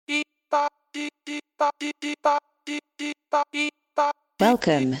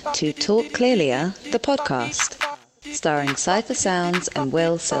Welcome to Talk Clearlier, the podcast, starring Cypher Sounds and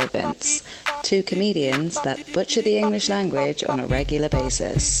Will Sylvans, two comedians that butcher the English language on a regular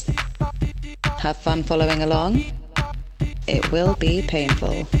basis. Have fun following along? It will be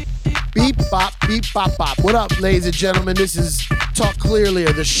painful. Beep, bop, bop. What up, ladies and gentlemen? This is Talk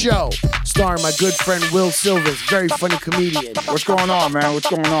Clearlier, the show, starring my good friend Will Sylvans, very funny comedian. What's going on, man? What's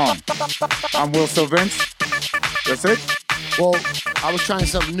going on? I'm Will Sylvans. That's it? Well, I was trying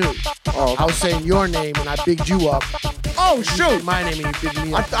something new. Oh, I was saying your name, and I bigged you up. oh You shoot! said my name, and you bigged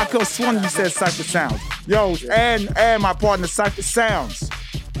me up. I could have sworn you said Cypher Sounds. Yo, and my partner Cypher Sounds,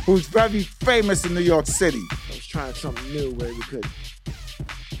 who's very famous in New York City. I was trying something new where we could,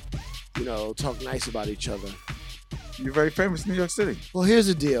 talk nice about each other. You're very famous in New York City. Well, here's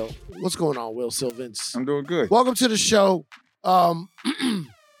the deal. What's going on, Will Sylvans? I'm doing good. Welcome to the show. We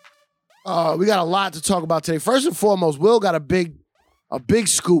got a lot to talk about today. First and foremost, Will got a big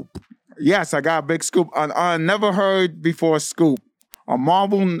scoop. Yes, I got a big scoop. I never heard before scoop. A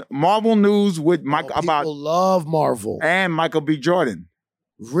Marvel news with Michael People love Marvel. and Michael B. Jordan.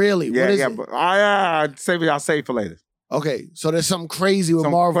 Really? Yeah, What is yeah. it? But I'll save it for later. Okay, so there's something crazy with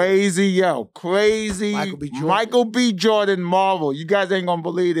Some Marvel. crazy Michael B. Jordan. Marvel. You guys ain't gonna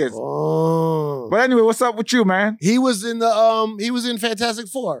believe this. Oh. But anyway, what's up with you, man? He was in Fantastic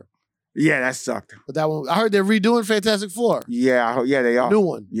Four. Yeah, that sucked. But that one, I heard they're redoing Fantastic Four. Yeah, they are. New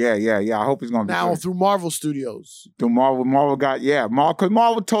one. Yeah. I hope it's gonna be Now good. through Marvel Studios. The Marvel got because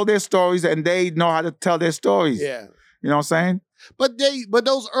Marvel told their stories and they know how to tell their stories. Yeah. You know what I'm saying? But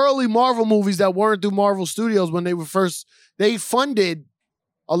those early Marvel movies that weren't through Marvel Studios when they were first, they funded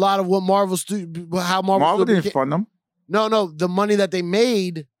a lot of what Marvel Marvel didn't fund them. No, the money that they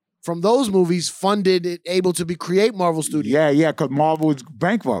made from those movies funded it able to create Marvel Studios. Yeah, because Marvel was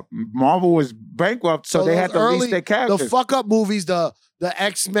bankrupt. So they had to release their characters. The fuck up movies, the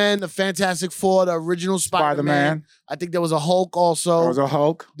X-Men, the Fantastic Four, the original Spider-Man. I think there was a Hulk also. There was a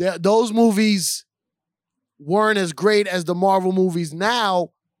Hulk. Those movies weren't as great as the Marvel movies now,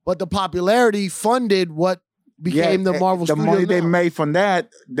 but the popularity funded what became the Marvel The Studios money they now. made from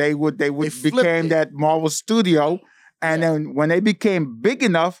that, they flipped became it. that Marvel studio. And then when they became big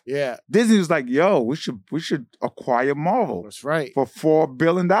enough, Yeah, Disney was like, "Yo, we should acquire Marvel that's right. for $4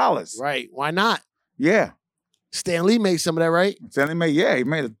 billion." Right. Why not? Yeah, Stan Lee made some of that, right? he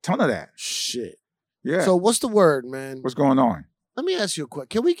made a ton of that. Shit. Yeah. So what's the word, man? What's going on? Let me ask you a question.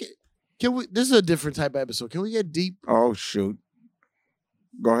 Can we this is a different type of episode. Can we get deep? Oh shoot.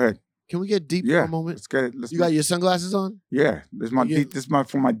 Go ahead. Can we get deep for Yeah. a moment? Let's get it. You got your sunglasses on? Yeah. This is my You- deep. This is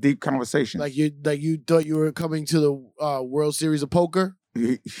for my deep conversation. Like you thought you were coming to the World Series of Poker?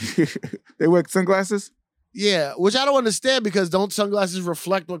 They wear sunglasses. Yeah, which I don't understand because don't sunglasses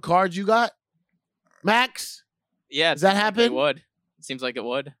reflect what cards you got? Max? Yeah, Does that it happen? would. It seems like it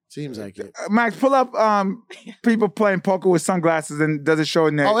would. Seems like it. Max, pull up people playing poker with sunglasses and does it show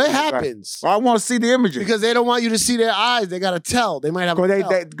in there? Oh, it happens. I want to see the images. Because they don't want you to see their eyes. They got to tell. They might have a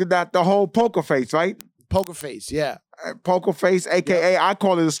The whole poker face, right? poker face, yeah. Poker face, aka I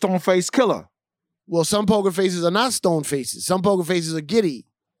call it a stone face killer. Well, some poker faces are not stone faces. Some poker faces are giddy.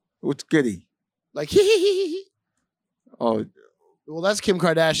 What's giddy? Like, hee hee hee hee. Oh, Well, that's Kim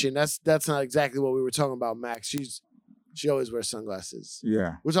Kardashian. That's not exactly what we were talking about, Max. She always wears sunglasses.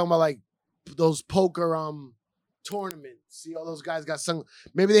 yeah. We're talking about like those poker tournaments. See, all those guys got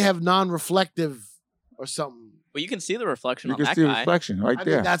maybe they have non-reflective or something. Well, you can see the reflection You on can that see the guy. reflection right I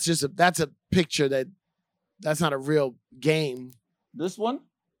there. mean, that's a picture that's not a real game. This one?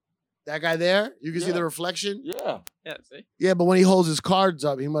 That guy there, you can see Yeah. the reflection. Yeah. Yeah, see? Yeah, but when he holds his cards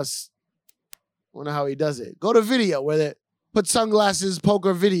up, he must wonder how he does it. Go to video where they put sunglasses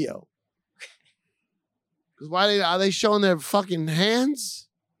poker video. Because are they showing their fucking hands?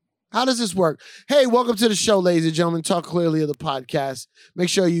 How does this work? Hey, welcome to the show, ladies and gentlemen. Talk Clearly of the podcast. Make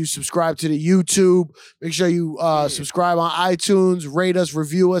sure you subscribe to the YouTube. Make sure you subscribe on iTunes, rate us,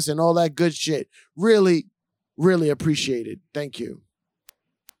 review us, and all that good shit. Really, really appreciate it. Thank you.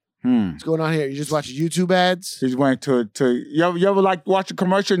 What's going on here? You just watching YouTube ads? He's waiting to you ever like watch a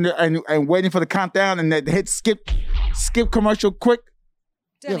commercial and waiting for the countdown and they hit skip commercial quick?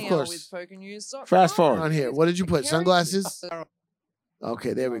 Yeah, of Danielle course. with PokerNews.com. Fast forward. On here. What did you put? Sunglasses?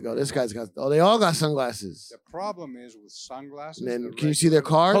 Okay, there we go. This guy's got. Oh, they all got sunglasses. The problem is with sunglasses. And then, the can you see their regular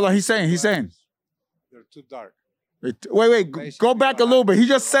card? Hold on, he's saying. They're too dark. Wait, go back a little bit. He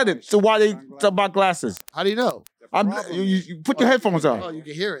just said it. So why they talk about glasses? How do you know? The problem is- You put your headphones Oh, on. you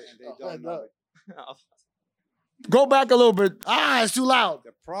can hear it. And they don't know it. Go back a little bit. Ah, it's too loud.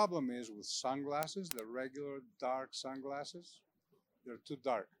 The problem is with sunglasses, the regular dark sunglasses, they're too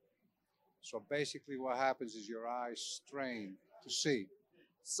dark. So basically, what happens is your eyes strain to see.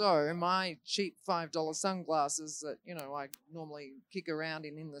 So my cheap $5 sunglasses that I normally kick around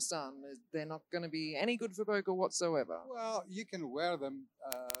in the sun, they're not going to be any good for poker whatsoever. Well, you can wear them.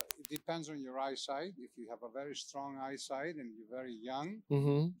 It depends on your eyesight. If you have a very strong eyesight and you're very young,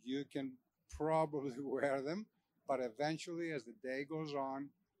 Mm-hmm. you can probably wear them. But eventually, as the day goes on,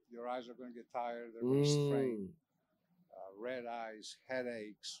 your eyes are going to get tired. They're going to strain. Red eyes,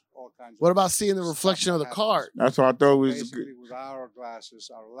 headaches, all kinds of. What about seeing the stuff reflection of the happens. card? That's what I thought was Basically, with our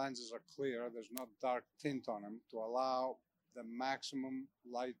glasses, our lenses are clear. There's no dark tint on them to allow the maximum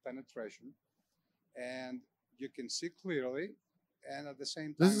light penetration, and you can see clearly. And at the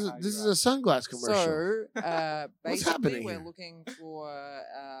same time, This is a sunglass commercial. So What's basically, happening we're here? looking for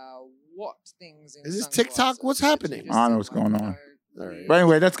what things in Is this sunglasses TikTok? What's that you happening? just I don't know seem what's like, going you on. know, All right. But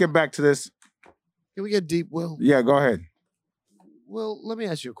anyway, let's get back to this. Can we get deep, Will? Yeah, go ahead. Well, let me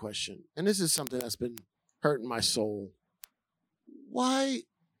ask you a question. And this is something that's been hurting my soul. Why?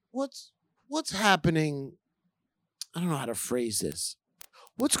 What's happening? I don't know how to phrase this.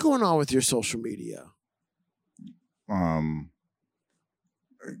 What's going on with your social media?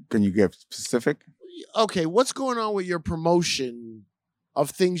 Can you get specific? Okay, what's going on with your promotion of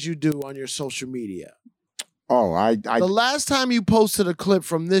things you do on your social media? Oh, I The last time you posted a clip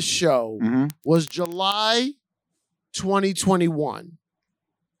from this show mhm. was July 2021.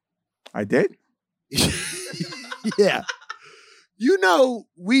 I did. Yeah. You know,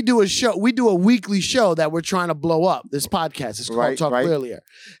 we do a weekly show that we're trying to blow up. This podcast is called Right, Talk right. Clearly.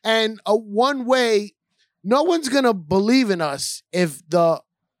 And one way, no one's going to believe in us if the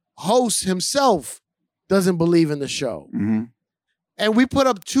host himself doesn't believe in the show. Hmm. And we put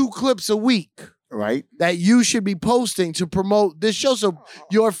up 2 clips a week Right. that you should be posting to promote this show so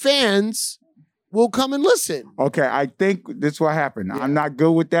your fans will come and listen. Okay, I think this is what happened. Yeah. I'm not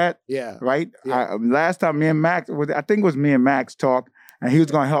good with that. Yeah. Right. Yeah. Last time me and Max, I think it was me and Max talked, and he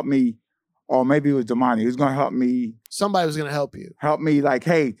was going to help me, or maybe it was Damani. He was going to help me. Somebody was going to help you. Like,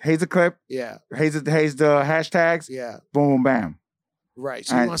 hey, here's a clip. Yeah. Here's the hashtags. Yeah. Boom, boom, bam. Right.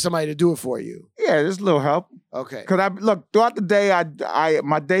 So you want somebody to do it for you. Yeah, just a little help. Okay. Cause look throughout the day,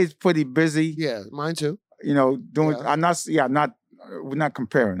 my day's pretty busy. Yeah, mine too. You know, doing. Yeah. We're not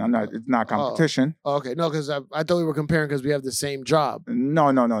comparing. It's not competition. Okay, no, because I thought we were comparing because we have the same job. No.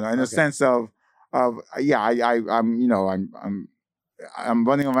 In the sense of I'm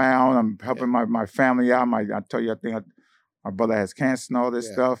running around. I'm helping my family out. I tell you, I think my brother has cancer and all this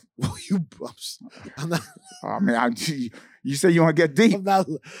Yeah. stuff. I'm not. I mean, you say you want to get deep.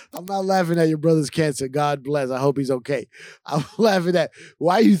 I'm not laughing at your brother's cancer. God bless. I hope he's okay. I'm laughing at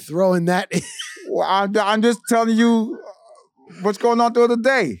why are you throwing that in? Well, I'm just telling you what's going on through the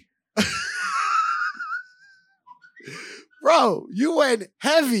day. Bro, you went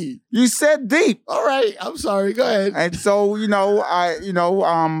heavy. You said deep. All right. I'm sorry. Go ahead. And so,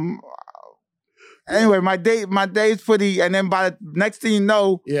 anyway, my day's pretty, and then by the next thing you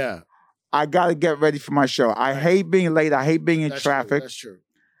know, Yeah. I gotta get ready for my show. I hate being late. I hate being in That's true, traffic. That's true.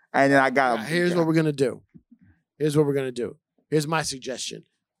 And then I got Now, here's what we're gonna do. Here's my suggestion.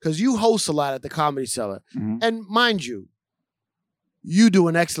 Because you host a lot at the Comedy Cellar. Mhm. And mind you, you do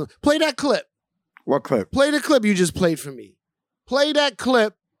an excellent. Play that clip. What clip? Play the clip you just played for me. Play that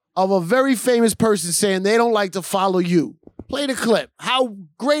clip of a very famous person saying they don't like to follow you. Play the clip. How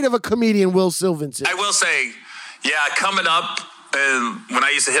great of a comedian Will Sylvans is. I will say, yeah, coming up, and when I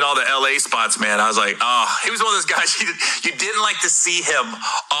used to hit all the LA spots, man, I was like, oh, he was one of those guys you didn't like to see him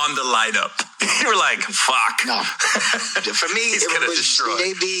on the lineup. You were like, fuck. No. For me, He's it gonna was destroy.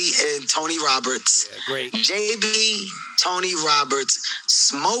 JB and Tony Roberts. Yeah, great. JB, Tony Roberts,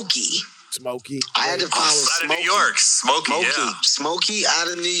 Smokey. Smokey. I had to follow Out of Smokey. New York, Smokey, yeah. Smokey out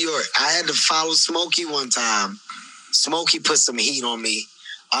of New York. I had to follow Smokey one time. Smokey put some heat on me.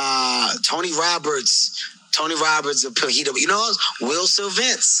 Tony Roberts will put heat on me. You know, Will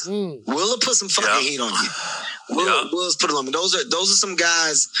Sylvans. Mm. Will will put some fucking Yeah. heat on you. Yeah. Will's put it on me. Those are some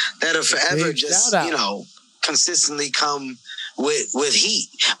guys that are forever Big just, shout out. consistently come with heat.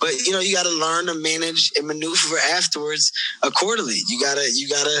 But you got to learn to manage and maneuver afterwards accordingly. You gotta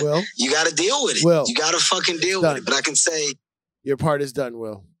Will, deal with it. Will, You gotta fucking deal done. with it. But I can say your part is done,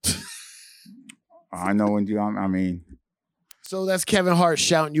 Will. I know when I mean, So that's Kevin Hart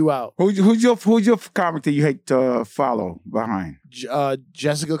shouting you out. who's your comic that you hate to follow behind?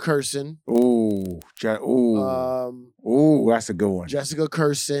 Jessica Kirson. That's a good one. Jessica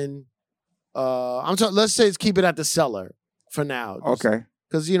Kirson. Let's say keep it at the Cellar for now. Okay.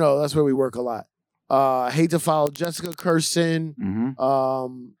 Because that's where we work a lot. Hate to follow Jessica Kirson.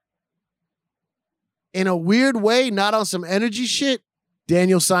 Mm-hmm. In a weird way, not on some energy shit.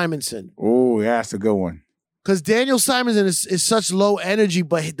 Daniel Simonson. Oh, yeah, that's a good one. Because Daniel Simonson is such low energy,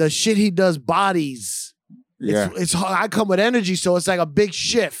 but the shit he does bodies. Yeah. It's hard. I come with energy, so it's like a big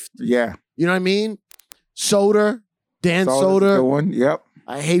shift. Yeah. You know what I mean? Soder, Dan Soder's a Soder. good one. Yep.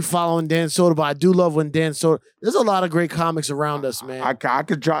 I hate following Dan Soder, but I do love when Dan Soder. There's a lot of great comics around us, man. I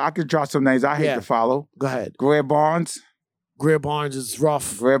could drop some names I hate to follow. Go ahead. Greer Barnes. Greer Barnes is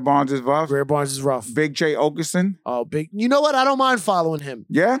rough. Greer Barnes is rough. Greer Barnes is rough. Big J. Okerson. Oh, big. You know what? I don't mind following him.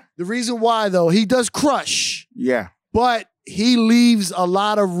 Yeah? The reason why, though, he does crush, Yeah. but he leaves a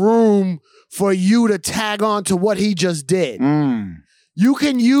lot of room for you to tag on to what he just did. You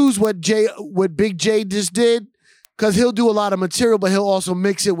can use what Big J just did, because he'll do a lot of material, but he'll also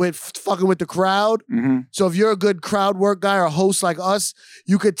mix it with fucking with the crowd. So if you're a good crowd work guy or host like us,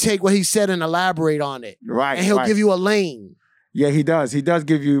 you could take what he said and elaborate on it. Right. And he'll give you a lane. Yeah, he does. He does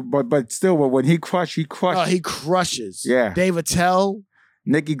give you, but still, when he crushes. Oh, he crushes. Yeah. Dave Attell.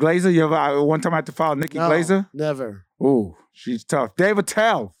 Nikki Glazer. You ever? One time I had to follow Nikki Glazer. Never. Ooh, she's tough. Dave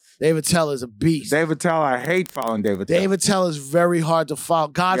Attell. Dave Attell is a beast. Dave Attell, I hate following Dave Attell. Dave Attell is very hard to follow.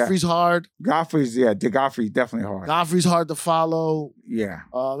 Godfrey's hard. Godfrey's definitely hard. Godfrey's hard to follow. Yeah.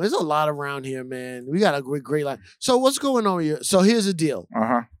 There's a lot around here, man. We got a great line. So what's going on here? So here's the deal.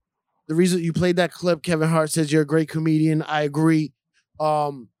 The reason you played that clip, Kevin Hart says you're a great comedian. I agree.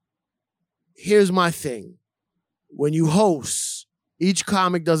 Here's my thing. When you host, each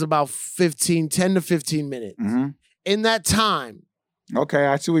comic does about 10 to 15 minutes. In that time. Okay,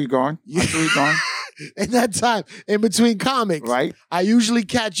 I see where you're going. In that time, in between comics, right? I usually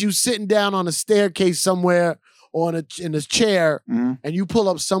catch you sitting down on a staircase somewhere or in a chair, and you pull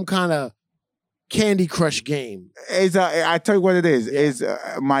up some kind of Candy Crush game. I tell you what it is. Is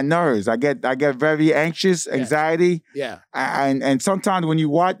my nerves. I get very anxious, anxiety. Yeah. And sometimes when you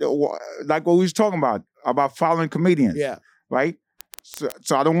watch, like what we was talking about following comedians. Yeah. Right.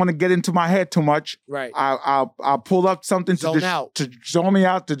 So I don't want to get into my head too much. Right. I'll pull up something to zone me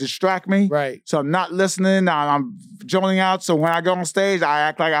out, to distract me. Right. So I'm not listening. I'm zoning out. So when I go on stage, I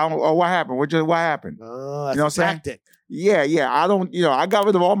act like I don't. Oh, what happened? What happened? Oh, that's you know a tactic. Yeah. I don't. I got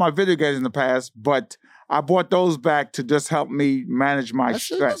rid of all my video games in the past, but I brought those back to just help me manage my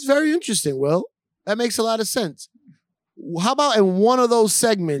stress. That's very interesting, Will. That makes a lot of sense. How about in one of those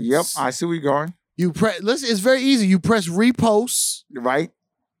segments? Yep, I see where you're going. You press. Listen, it's very easy. You press repost. Right.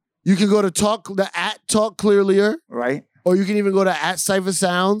 You can go to Talk Clearlier. Right. Or you can even go to @Cypher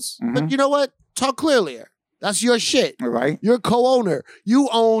Sounds. But you know what? Talk Clearlier. That's your shit. Right. You're co-owner. You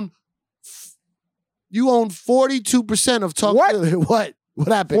own 42% of Talk Clearlier. What? What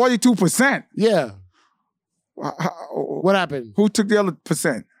happened? 42%. Yeah. What happened? Who took the other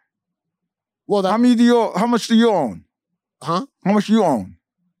percent? Well, how much do you own? Huh? How much do you own?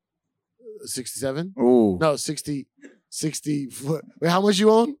 67? Oh. No, 60. Wait, how much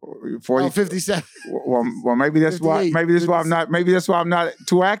you own? 40. 57. Well, maybe that's why. Maybe that's why I'm not. Maybe that's why I'm not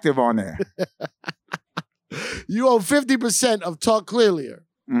too active on there. You own 50% of Talk Clearlier.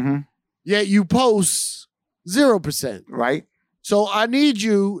 Yet you post 0%. Right. So I need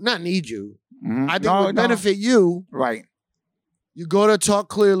you. Not need you. I think it would benefit you. Right. You go to Talk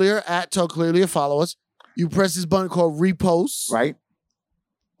Clearlier, @Talk Clearlier. Follow us. You press this button called repost. Right.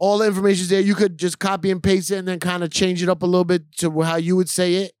 All the information's there. You could just copy and paste it and then kind of change it up a little bit to how you would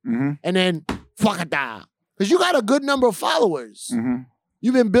say it. And then fuck it down. Because you got a good number of followers.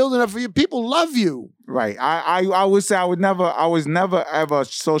 You've been building up for you. People love you. Right. I would say I was never ever a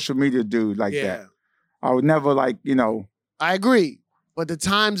social media dude like that. I would never I agree. But the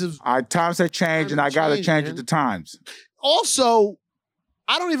times have changed and I gotta change with the times. Also,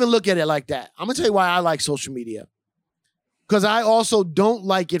 I don't even look at it like that. I'm gonna tell you why I like social media. Because I also don't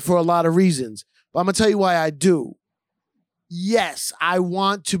like it for a lot of reasons. But I'm going to tell you why I do. Yes, I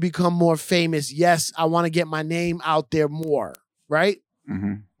want to become more famous. Yes, I want to get my name out there more, right?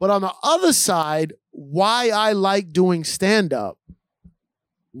 But on the other side, why I like doing stand-up,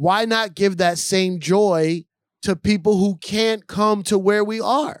 why not give that same joy to people who can't come to where we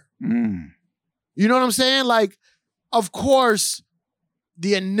are? You know what I'm saying? Like, of course,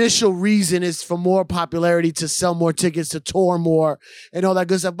 the initial reason is for more popularity, to sell more tickets, to tour more, and all that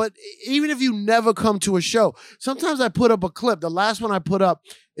good stuff. But even if you never come to a show, sometimes I put up a clip. The last one I put up,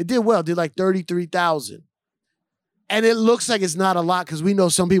 it did well. It did like 33,000. And it looks like it's not a lot because we know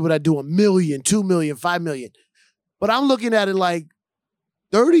some people that do 1 million, 2 million, 5 million. But I'm looking at it like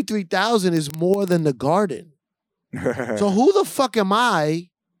 33,000 is more than the Garden. So who the fuck am I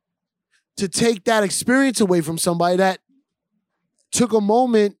to take that experience away from somebody that took a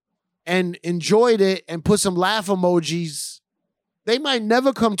moment and enjoyed it and put some laugh emojis? They might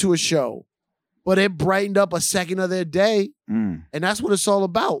never come to a show, but it brightened up a second of their day, and that's what it's all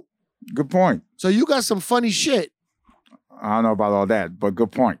about. Good point. So you got some funny shit. I don't know about all that, but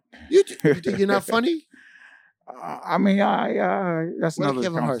good point. You think you're not funny? I mean, that's What another. did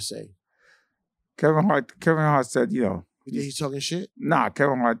Kevin Hart say? Kevin Hart said, you know. You think he's talking shit? Nah,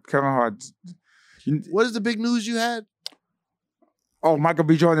 Kevin Hart. What is the big news you had? Oh, Michael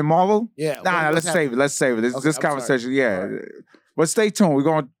B. Jordan Marvel? Yeah. Nah, let's save it. Let's save it. Okay, This I'm conversation, sorry. yeah. Right. But stay tuned. We're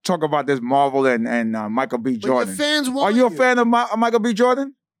going to talk about this Marvel and Michael B. But your Jordan. fans want Are you a fan of Michael B.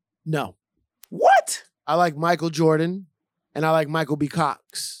 Jordan? No. What? I like Michael Jordan, and I like Michael B.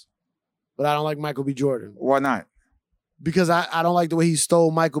 Cox, but I don't like Michael B. Jordan Why not? because I don't like the way he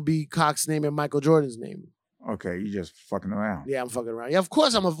stole Michael B. Cox's name and Michael Jordan's name. Okay, you just fucking around. Yeah, I'm fucking around. Yeah, of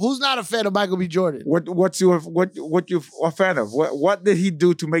course who's not a fan of Michael B. Jordan? What you a fan of? What did he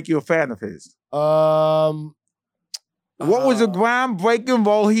do to make you a fan of his? What was the groundbreaking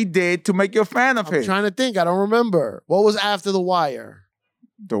role he did to make you a fan of I'm his? trying to think. I don't remember. What was after The Wire?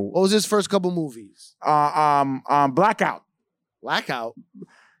 What was his first couple movies? Blackout. Blackout?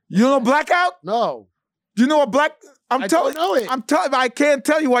 You know Blackout? No. You know what I don't know it. I'm telling. I can't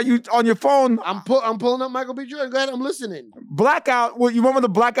tell you why you on your phone. I'm pulling up Michael B. Jordan. Go ahead. I'm listening. Blackout. Well, you remember the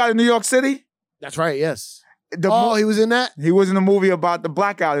blackout in New York City? That's right. Yes. Oh, he was in that? He was in a movie about the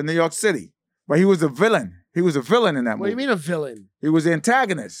blackout in New York City, but he was a villain. He was a villain in that movie. What do you mean a villain? He was the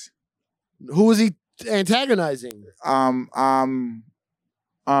antagonist. Who was he antagonizing?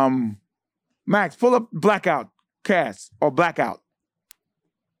 Max, pull up Blackout cast or Blackout.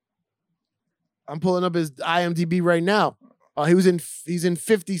 I'm pulling up his IMDb right now. He's in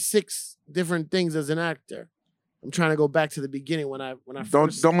 56 different things as an actor. I'm trying to go back to the beginning when I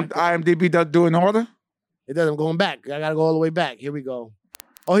Don't IMDb do in order? It doesn't. I'm going back. I gotta go all the way back. Here we go.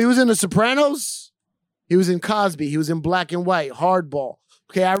 Oh, he was in The Sopranos. He was in Cosby. He was in Black and White, Hardball.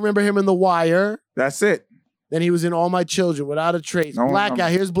 Okay, I remember him in The Wire. That's it. Then he was in All My Children, Without a Trace. No,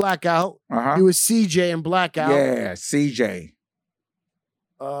 Blackout. Here's Blackout. Uh-huh. He was CJ in Blackout. Yeah, CJ.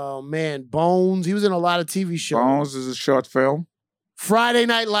 Oh man, Bones. He was in a lot of TV shows. Bones is a short film. Friday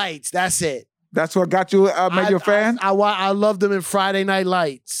Night Lights. That's it. That's what got you made you a fan? I loved him in Friday Night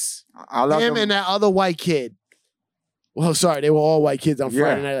Lights. I love him and that other white kid. Well, sorry, they were all white kids on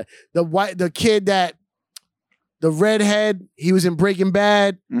Friday Night. The kid that the redhead, he was in Breaking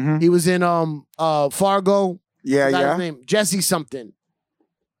Bad. Mm-hmm. He was in Fargo. Yeah, Forgot yeah. his name. Jesse something.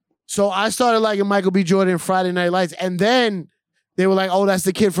 So I started liking Michael B. Jordan in Friday Night Lights, and then they were like, "Oh, that's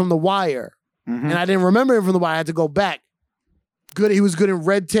the kid from The Wire," and I didn't remember him from The Wire. I had to go back. Good. He was good in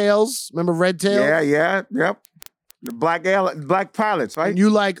Red Tails. Remember Red Tails? Yeah, yep. The Black Pilots, right? And you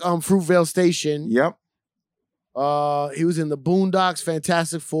like Fruitvale Station. Yep. He was in The Boondocks,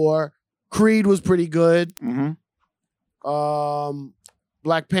 Fantastic Four. Creed was pretty good. Mm-hmm.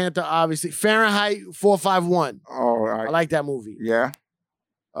 Black Panther, obviously. Fahrenheit 451. Oh, I like that movie. Yeah.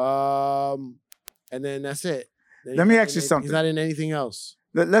 And then that's it. Then Let he's me not ask in you any- something. He's not in anything else.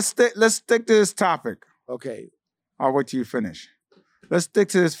 Let's stick to this topic. Okay. I'll wait till you finish. Let's stick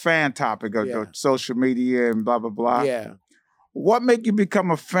to this fan topic of Yeah. social media and blah, blah, blah. Yeah. What make you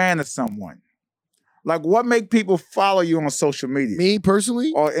become a fan of someone? Like, what make people follow you on social media? Me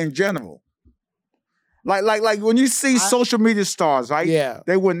personally? Or in general? Like when you see social media stars, right? Yeah.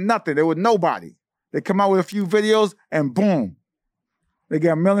 They were nothing. They were nobody. They come out with a few videos and boom, they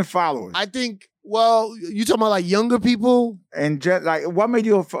get 1 million followers. I think, well, you talking about like younger people? And like, what made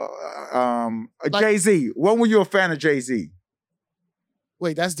you a Jay-Z? When were you a fan of Jay-Z?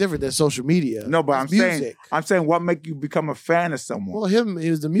 Wait, that's different than social media. No, but That's I'm saying what make you become a fan of someone? Well, it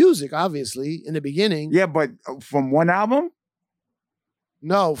was the music, obviously, in the beginning. Yeah, but from one album?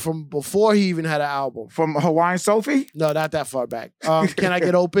 No, from before he even had an album. From Hawaiian Sophie? No, not that far back. Can I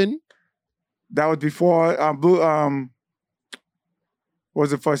Get Open? That was before Blue. What was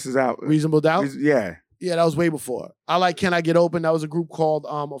the first is out? Reasonable Doubt? Yeah. Yeah, that was way before. I like Can I Get Open? That was a group called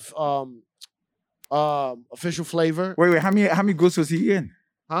Official Flavor. Wait, how many groups was he in?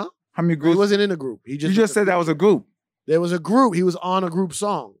 Huh? How many groups? He wasn't in a group. You just said that was a group. There was a group. He was on a group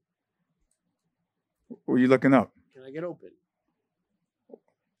song. What were you looking up? Can I Get Open?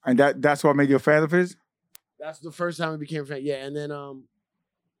 And that's what made you a fan of his? That's the first time I became a fan. Yeah, and then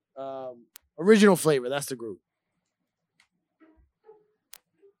Original Flavor. That's the group.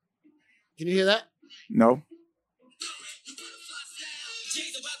 Can you hear that? No.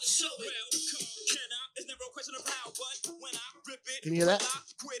 Can you hear that?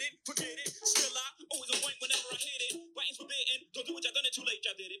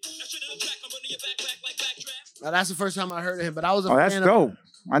 Now that's the first time I heard of him, but I was a fan that's dope.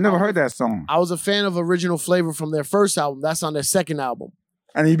 I never heard that song. I was a fan of Original Flavor from their first album. That's on their second album.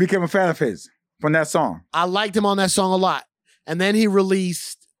 And you became a fan of his. from that song. I liked him on that song a lot. And then he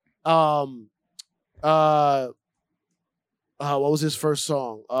released what was his first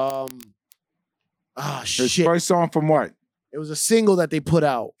song? His Shit. first song from what? It was a single that they put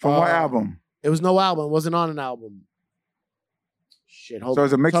out. From what album? It was no album. It wasn't on an album. Shit, hold So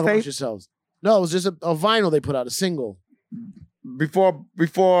it's a Talk amongst mixtape? yourselves. No, it was just a vinyl they put out, a single. Before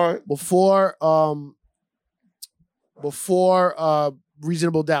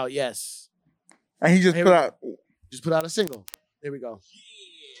Reasonable Doubt, yes. and he just Here put we- out Just put out a single. There we go.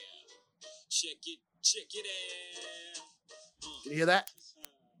 Check it out. Can you hear that?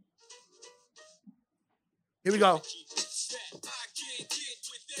 Here we go. I can't get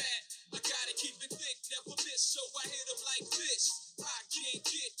with that. I gotta keep it thick, never miss, so I hit 'em like this. I can't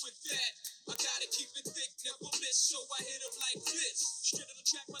get with that. I gotta keep it thick, never miss, so I hit 'em like this. Straight to the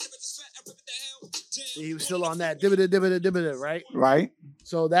track, my lyrics is fat, I rip it the hell down. See, he was still on that dibba, right? right.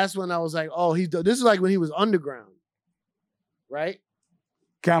 So that's when I was like, oh, this is like when he was underground, right?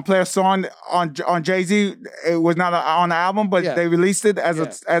 Can I play a song on Jay-Z? It was not on the album, but Yeah. they released it as a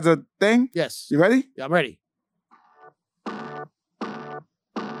thing. Yes. You ready? Yeah, I'm ready.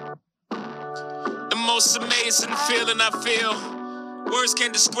 The most amazing feeling I feel. Words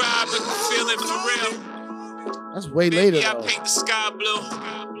can't describe it, feeling for real. That's way later, Baby, I though. paint the sky blue.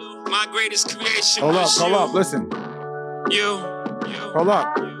 My greatest creation Hold was up, listen. You. Hold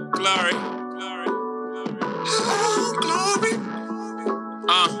up. Glory. Glory.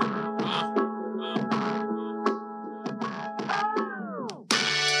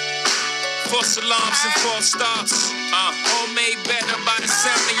 False alarms and false starts. All made better by the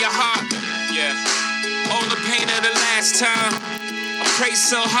sound of your heart. Yeah. All the pain of the last time. I prayed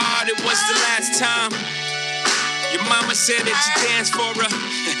so hard it was the last time. Your mama said that you danced for her.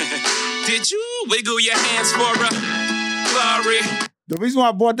 Did you wiggle your hands for her? Glory. The reason why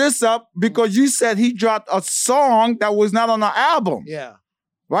I brought this up, because you said he dropped a song that was not on the album. Yeah.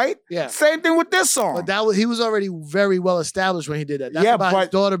 Right? Yeah. Same thing with this song. But he was already very well established when he did that. That's Yeah, about his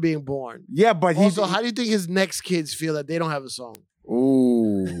but- daughter being born. Yeah, but he's Also, how do you think his next kids feel that they don't have a song?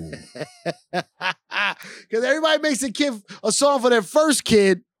 Ooh. Because everybody makes a song for their first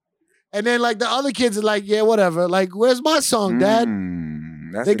kid, and then like the other kids are like, yeah, whatever. Like, where's my song, Dad?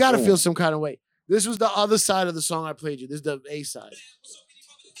 That's They a gotta good feel one. some kind of way. This was the other side of the song I played you. This is the A side.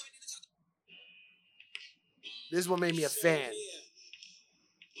 This is what made me a fan.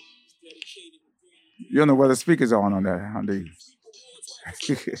 You don't know where the speakers are on that, huh, do you?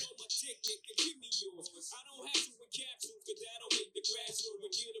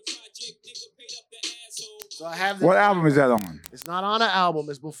 So I have this. What album is that on? It's not on an album.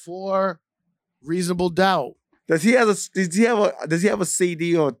 It's before Reasonable Doubt. Does he have a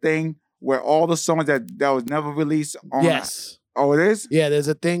CD or a thing where all the songs that was never released on? Yes. Oh, it is? Yeah, there's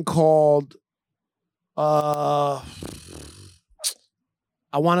a thing called I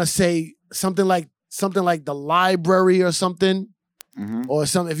want to say something like the library or something. Mhm. Or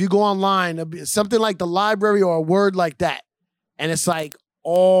something. If you go online, it'll be something like the library or a word like that. And it's like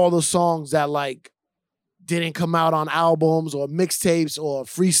all the songs that like didn't come out on albums or mixtapes or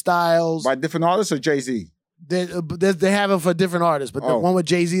freestyles. By different artists or Jay-Z? They have it for different artists, but the Oh. one with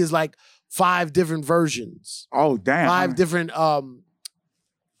Jay-Z is like 5 different versions. Oh, damn. 5 different albums?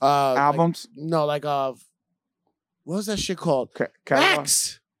 what was that shit called? Catalog?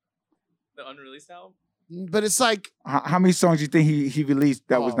 X. The unreleased album? But it's like How many songs do you think he released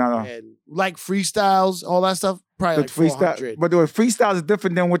that was not on? man. Like freestyles, all that stuff. Probably like freestyle, 400. but the freestyle is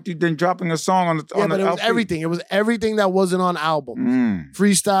different than what you then dropping a song on the Yeah, on but the it was LP. everything. It was everything that wasn't on albums. Mm.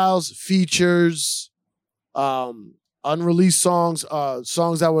 Freestyles, features, unreleased songs,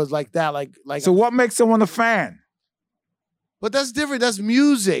 songs that was like that, like. So what makes someone a fan? But that's different. That's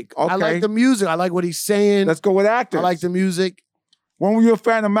music. I Okay. like the music. I like what he's saying. Let's go with actors. I like the music. When were you a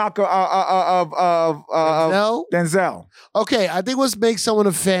fan of Malcolm Denzel? Denzel? Okay, I think what makes someone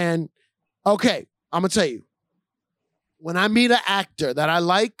a fan. Okay, I'm gonna tell you. When I meet an actor that I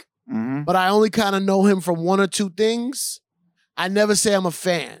like, Mhm. but I only kind of know him from 1 or 2 things, I never say I'm a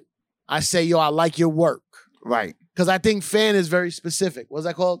fan. I say, yo, I like your work. Right. Because I think fan is very specific. What's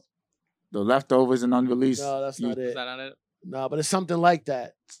that called? The leftovers and unreleased. No, that's not Is it. that on it? No, but it's something like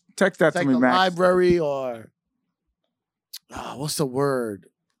that. Text that It's to like me, the Max. library or what's the word?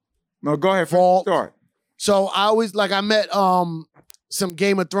 No, go ahead. Vault. Start. So I met some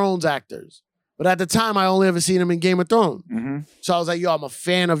Game of Thrones actors. But at the time I only ever seen them in Game of Thrones. Mm-hmm. So I was like, yo, I'm a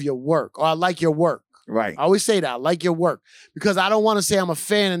fan of your work. Or I like your work. Right. I always say that. I like your work. Because I don't want to say I'm a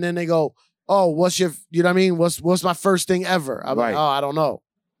fan and then they go, oh, what's your, you know what I mean? What's my first thing ever? I'm like, Right. oh, I don't know.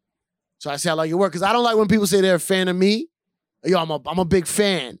 So I say I like your work. Because I don't like when people say they're a fan of me. Yo, I'm a big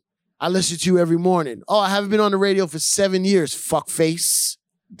fan. I listen to you every morning. Oh, I haven't been on the radio for 7 years, fuckface.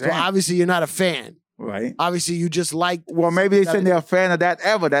 So Damn. obviously you're not a fan. Right. Obviously you just like. Well, maybe they saying they're a fan of that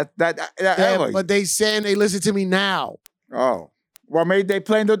ever. That ever. But they saying they listen to me now. Oh. Well, maybe they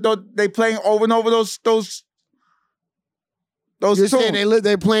playing they playing over and over those You're tunes. saying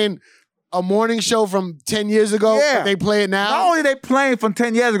they're playing a morning show from 10 years ago, Yeah. but they play it now? Not only they playing from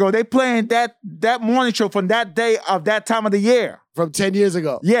 10 years ago, they playing that morning show from that day of that time of the year. From 10 years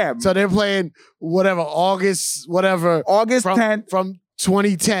ago. Yeah. So they're playing whatever, August 10th. From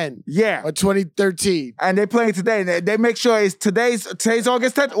 2010. Yeah. Or 2013. And they playing today. And they make sure it's today's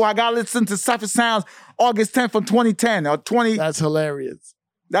August 10th. Well, I got to listen to Cypher Sounds August 10th from 2010 or 20. That's hilarious.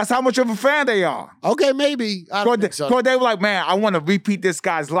 That's how much of a fan they are. Okay, maybe. I don't think so. Because they were like, man, I want to repeat this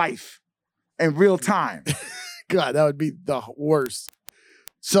guy's life in real time. God, that would be the worst.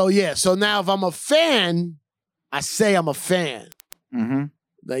 So yeah, so now if I'm a fan, I say I'm a fan. Mm-hmm.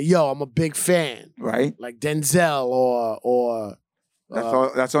 Like, yo, I'm a big fan. Right. Like Denzel or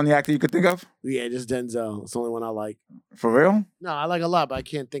That's the only actor you could think of? yeah, just Denzel. It's the only one I like. For real? No, I like a lot, but I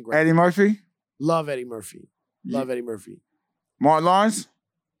can't think right Eddie Murphy? Love Eddie Murphy. Love Eddie Murphy. Martin Lawrence?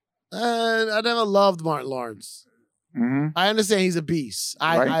 I never loved Martin Lawrence. Mm-hmm. I understand he's a beast.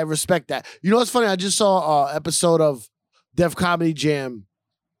 Right. I respect that. You know what's funny? I just saw an episode of Def Comedy Jam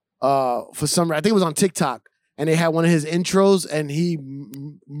for some, I think it was on TikTok, and they had one of his intros, and he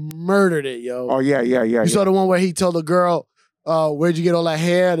murdered it, yo. Oh, yeah. You saw the one where he told the girl, where'd you get all that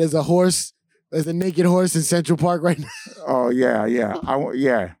hair? There's a naked horse in Central Park right now. Oh, yeah.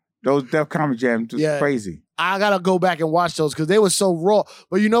 Yeah. Those Def Comedy Jams was crazy. I gotta go back and watch those because they were so raw.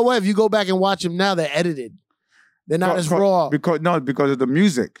 But you know what? If you go back and watch them now, they're edited. They're not as raw. Because of the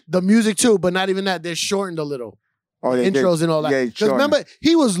music. The music too, but not even that. They're shortened a little. Oh, Intros and all that. Yeah, Because remember,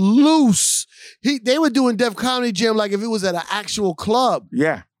 he was loose. They were doing Def Comedy Jam like if it was at an actual club.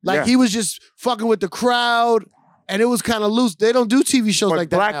 Yeah. Like he was just fucking with the crowd, and it was kind of loose. They don't do TV shows like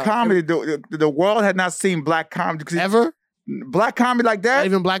that Black now. comedy, the world had not seen black comedy. Ever? Black comedy like that Not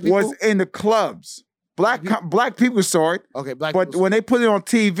even black people? was in the clubs. Black people saw it. Okay, black But people. when they put it on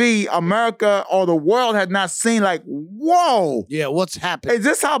TV, America or the world had not seen like, whoa. Yeah, what's happening? Is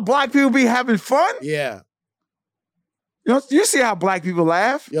this how black people be having fun? Yeah. You see how black people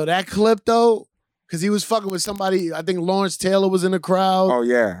laugh? Yo, that clip though, because he was fucking with somebody, I think Lawrence Taylor was in the crowd. Oh,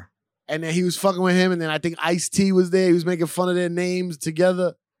 yeah. And then he was fucking with him, and then I think Ice-T was there. He was making fun of their names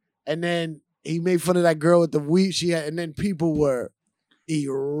together. And then he made fun of that girl with the weed she had, and then people were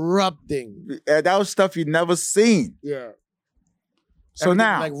erupting. That was stuff you never seen. Yeah. So Everything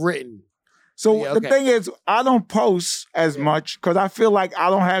now, like written. so Yeah, the okay. thing is, I don't post as much because I feel like I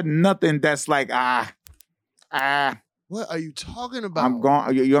don't have nothing that's like, What are you talking about? I'm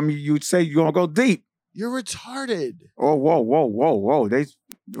going, I mean, you'd say you're going to go deep. You're retarded. Oh, whoa. Whoa.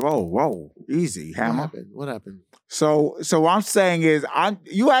 Easy, Hammer. What happened? So what I'm saying is,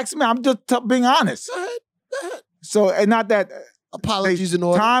 you asked me, I'm just being honest. Go ahead. So, and not that Apologies in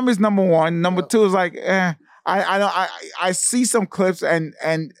order. time is number one. Number two is like, I see some clips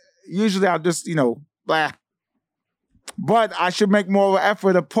and usually I'll just, blah. But I should make more of an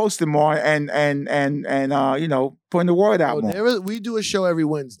effort of posting more and putting the word out more. We do a show every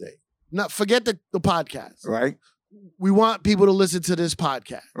Wednesday. Not forget the podcast. Right? We want people to listen to this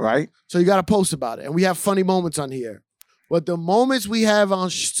podcast. Right? So you got to post about it. And we have funny moments on here. But the moments we have on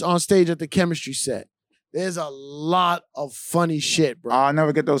stage at the chemistry set, there's a lot of funny shit, bro. I'll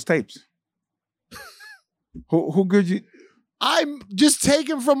never get those tapes. Who gives you? I'm just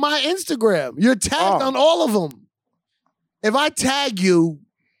taking from my Instagram. You're tagged on all of them. If I tag you,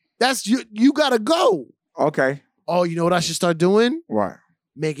 that's you got to go. Okay. Oh, you know what I should start doing? What?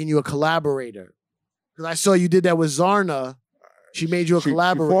 Making you a collaborator. Because I saw you did that with Zarna. She made you a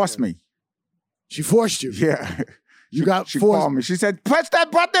collaborator. She forced me. She forced you. Yeah. You got she forced. called me. She said, press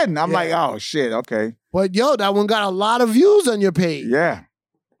that button. I'm like, oh, shit, okay. But yo, that one got a lot of views on your page. Yeah.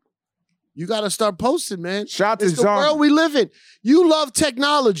 You got to start posting, man. Shout to It's the Zarna. world we live in. You love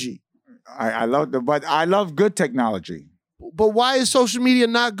technology. I love good technology. But why is social media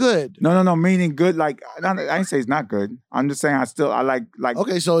not good? No, meaning good. Like I didn't say it's not good. I'm just saying I like.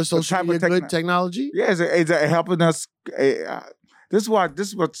 Okay, so is the social type media of good technology? Yeah, it's helping us. This is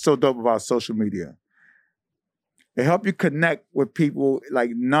what's so dope about social media. It helps you connect with people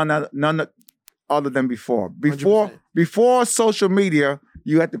like none other than before. 100%. Before social media,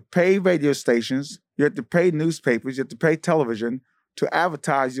 you had to pay radio stations, you had to pay newspapers, you had to pay television to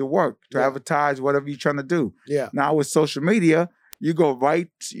advertise your work, to advertise whatever you're trying to do. Yeah. Now with social media, you go right.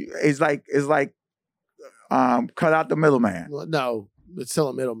 It's like cut out the middleman. No, it's still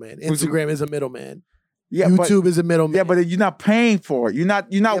a middleman. Instagram is a middleman. Yeah, YouTube is a middleman. Yeah, but you're not paying for it. You're not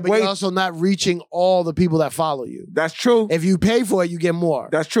but waiting. you're also not reaching all the people that follow you. That's true. If you pay for it, you get more.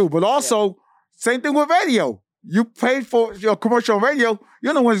 That's true. But also, same thing with radio. You pay for your commercial radio.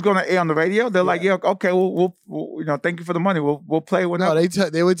 You're the one who's going to air on the radio. They're like, yeah, okay, we'll thank you for the money. We'll play whenever. No,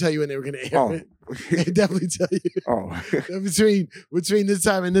 they would tell you when they were going to air it. They definitely tell you. Between this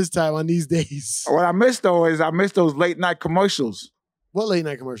time and this time on these days. What I miss though is I miss those late night commercials. What late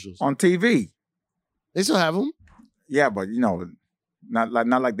night commercials? On TV. They still have them. Yeah, but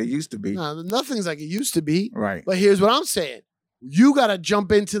not like they used to be. No, nothing's like it used to be. Right. But here's what I'm saying. You got to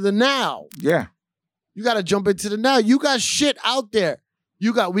jump into the now. Yeah. You got to jump into the now. You got shit out there.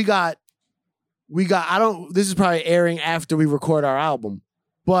 We got, this is probably airing after we record our album,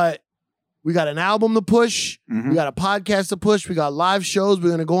 but we got an album to push. Mm-hmm. We got a podcast to push. We got live shows. We're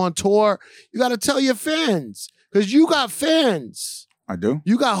going to go on tour. You got to tell your fans because you got fans. I do.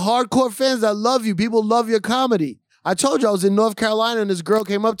 You got hardcore fans that love you. People love your comedy. I told you I was in North Carolina and this girl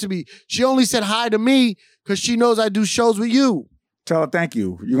came up to me. She only said hi to me because she knows I do shows with you. Tell her thank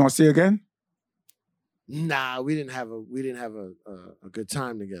you. You gonna see her again? Nah, we didn't have a good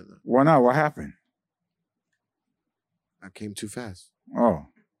time together. Why not? What happened? I came too fast. Oh.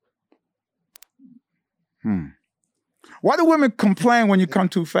 Why do women complain when you come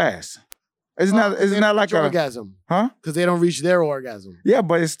too fast? Isn't that like a orgasm? Huh? Because they don't reach their orgasm. Yeah,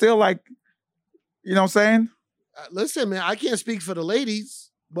 but it's still like, you know what I'm saying? Listen, man, I can't speak for the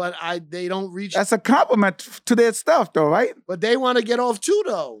ladies, but they don't reach. That's a compliment to their stuff, though, right? But they want to get off too,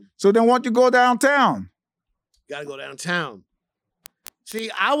 though. So then, why don't you go downtown? Got to go downtown.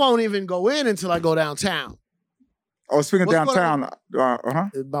 See, I won't even go in until I go downtown. Oh, speaking of downtown,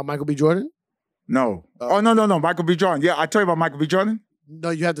 about Michael B. Jordan? No. No, Michael B. Jordan. Yeah, I tell you about Michael B. Jordan. No,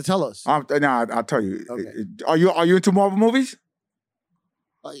 you have to tell us. I'll tell you. Okay. Are you into Marvel movies?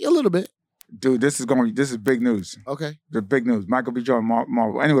 A little bit. Dude, this is big news. Okay. The big news. Michael B. Jordan,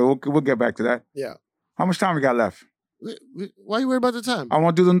 Marvel. Anyway, we'll get back to that. Yeah. How much time we got left? Why are you worried about the time? I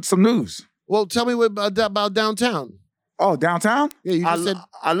want to do some news. Well, tell me about downtown. Oh, downtown? Yeah, you just said.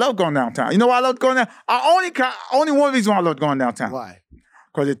 I love going downtown. You know why I love going down? Only one reason why I love going downtown. Why?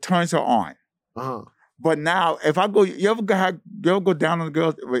 Because it turns her on. Uh-huh. But now, if I go, you ever go down on a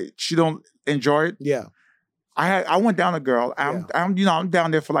girl, she don't enjoy it? Yeah. I went down a girl. I'm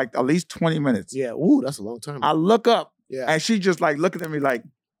down there for like at least 20 minutes. Yeah. Ooh, that's a long time. I look up. Yeah. And she just like looking at me like.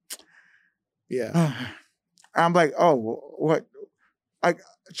 Yeah. I'm like, oh, what? Like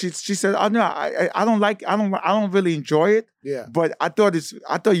she said, oh no, I don't really enjoy it. Yeah. But I thought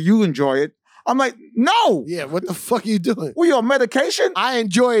you enjoy it. I'm like, no. Yeah, what the fuck are you doing? Well, you on medication? I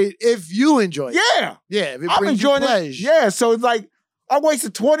enjoy it if you enjoy it. Yeah. Yeah, if it I'm brings enjoying you it. pleasure. Yeah, so it's like, I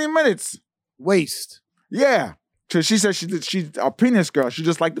wasted 20 minutes. Waste. Yeah. Cause she said she's a penis girl. She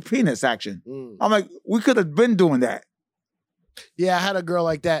just liked the penis action. I'm like, we could have been doing that. Yeah, I had a girl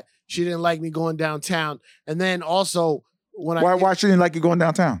like that. She didn't like me going downtown. And then also, why she didn't like you going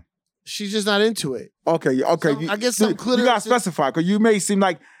downtown? She's just not into it. Okay. I guess some you gotta specify because you may seem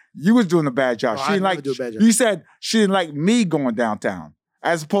like you was doing a bad job. No, she didn't like. do a bad job. You said she didn't like me going downtown,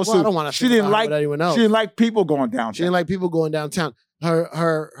 as opposed I to don't want to. she didn't like anyone else. She didn't like people going downtown. She didn't like people going downtown.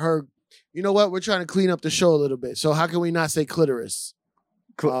 Her. You know what? We're trying to clean up the show a little bit. So how can we not say clitoris?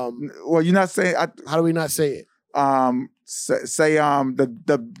 Well, you're not saying. How do we not say it? Say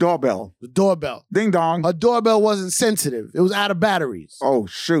the doorbell. The doorbell. Ding dong. Her doorbell wasn't sensitive. It was out of batteries. Oh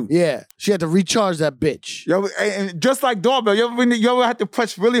shoot. Yeah, she had to recharge that bitch. And just like doorbell, you ever had to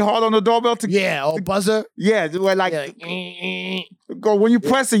press really hard on the doorbell to buzzer. Yeah, like go when you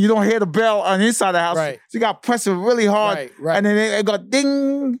press it, you don't hear the bell on the inside of the house. Right. So you got to press it really hard, right. And then it go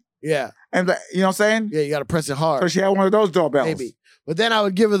ding. Yeah, and you know what I'm saying? Yeah, you got to press it hard. So she had one of those doorbells. Maybe, but then I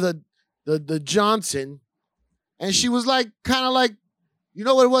would give her the Johnson. And she was like, kind of like, you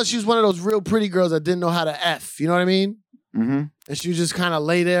know what it was? She was one of those real pretty girls that didn't know how to F. You know what I mean? Mm-hmm. And she was just kind of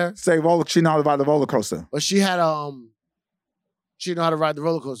lay there. She know how to ride the roller coaster. But she had she didn't know how to ride the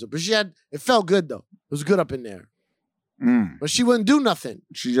roller coaster. But it felt good though. It was good up in there. But she wouldn't do nothing.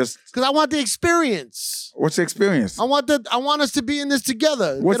 She just because I want the experience. What's the experience? I want us to be in this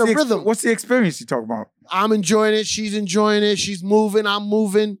together. What's get a the rhythm. What's the experience you talk about? I'm enjoying it. She's enjoying it. She's moving. I'm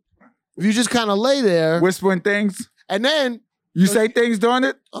moving. If you just kind of lay there. Whispering things. And then. You say things during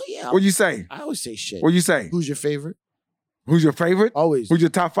it? Oh, yeah. What you say? I always say shit. What you say? Who's your favorite? Who's your favorite? Always. Who's your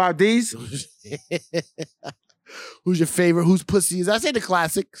top 5 Ds? Who's your favorite? Whose pussy is? I say the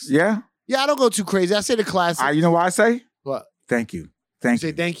classics. Yeah? Yeah, I don't go too crazy. I say the classics. You know what I say? What? Thank you. Thank you.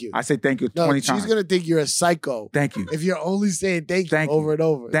 Say thank you. I say thank you 20 times. She's going to think you're a psycho. Thank you. If you're only saying thank you over and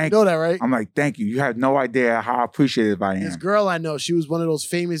over. Thank you know that, right? I'm like, thank you. You have no idea how appreciative I am. This girl I know, she was one of those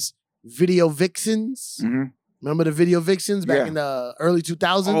famous video vixens. Mm-hmm. Remember the video vixens back Yeah. in the early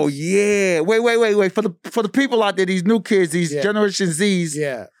 2000s? Oh yeah. Wait. For the people out there, these new kids, these Yeah. Generation Zs.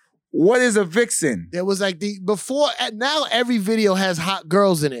 Yeah. What is a vixen? There was like now every video has hot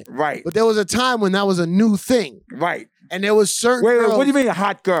girls in it. Right. But there was a time when that was a new thing. Right. And there was certain Wait, girls, what do you mean a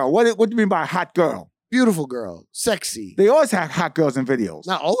hot girl? What do you mean by a hot girl? beautiful girl, sexy. They always have hot girls in videos.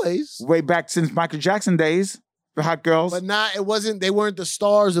 Not always. Way back since Michael Jackson days, the hot girls. But they weren't the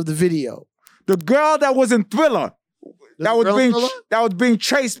stars of the video. The girl that was in Thriller, that was being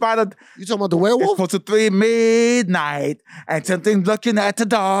chased by the. You talking about the werewolf? It's close to 3 midnight, and something looking at the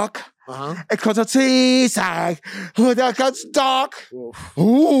dark. It's close to seaside. That gets dark.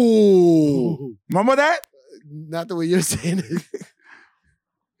 Ooh. Remember that? Not the way you're saying it.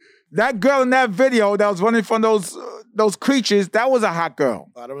 That girl in that video that was running from those creatures, that was a hot girl.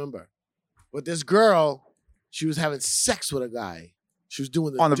 I don't remember. But this girl, she was having sex with a guy. She was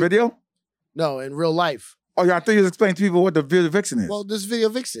doing On the video? No, in real life. Oh, yeah, I thought you was explaining to people what the video vixen is. Well, this video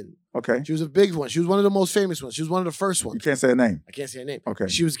vixen. Okay. She was a big one. She was one of the most famous ones. She was one of the first ones. You can't say her name. I can't say her name. Okay.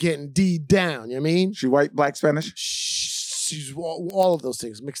 She was getting D down, you know what I mean? She white, black, Spanish? She's all of those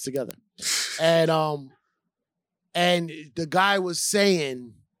things mixed together. And the guy was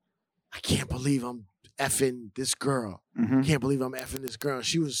saying, I can't believe I'm effing this girl. Mm-hmm. Can't believe I'm effing this girl.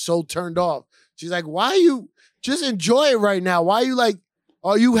 She was so turned off. She's like, why are you just enjoy it right now? Why are you like,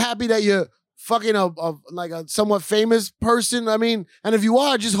 are you happy that you're fucking a somewhat famous person? I mean, and if you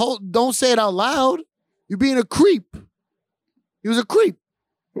are, just don't say it out loud. You're being a creep. He was a creep.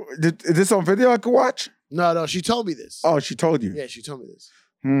 Is this on video I could watch? No, she told me this. Oh, she told you? Yeah, she told me this.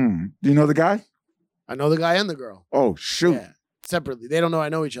 Do you know the guy? I know the guy and the girl. Oh, shoot. Yeah, separately. They don't know I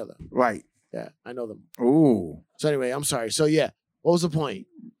know each other. Right. Yeah, I know them. Ooh. So anyway, I'm sorry. So yeah, what was the point?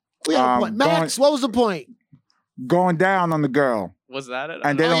 We had a point. Max, what was the point? Going down on the girl. Was that it?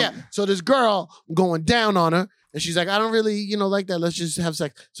 And they don't. Yeah. So this girl going down on her, and she's like, I don't really, like that. Let's just have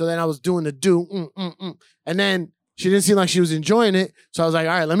sex. So then I was doing the and then she didn't seem like she was enjoying it. So I was like,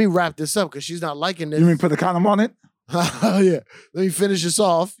 all right, let me wrap this up because she's not liking this. You mean put the condom on it? Yeah. Let me finish this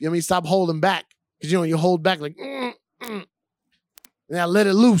off. You know what I mean? Stop holding back. Because, you hold back like, And I let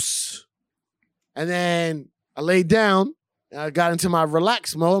it loose. And then I laid down and I got into my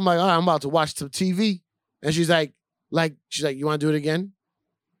relax mode. I'm like, all right, I'm about to watch some TV. And she's like, you want to do it again?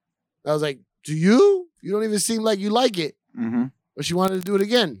 I was like, do you? You don't even seem like you like it. Mm-hmm. But she wanted to do it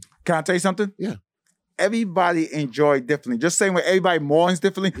again. Can I tell you something? Yeah. Everybody enjoy differently. Just same way everybody mourns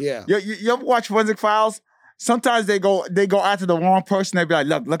differently. Yeah. You ever watch Forensic Files? Sometimes they go after the wrong person. They be like,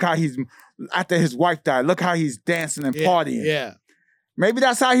 look how he's after his wife died. Look how he's dancing and partying. Yeah. Maybe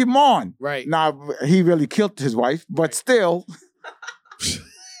that's how he mourned. Right. Now he really killed his wife, but still.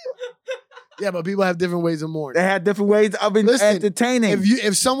 Yeah, but people have different ways of mourning. They had different ways of entertaining.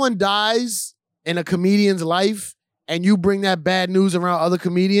 If someone dies in a comedian's life and you bring that bad news around other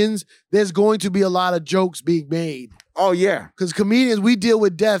comedians, there's going to be a lot of jokes being made. Oh, yeah. Because comedians, we deal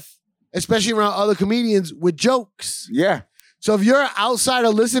with death, especially around other comedians, with jokes. Yeah. So if you're an outsider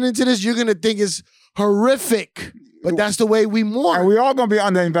listening to this, you're going to think it's horrific. But that's the way we mourn. And we all going to be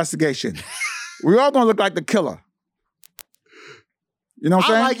under investigation. We all going to look like the killer. You know what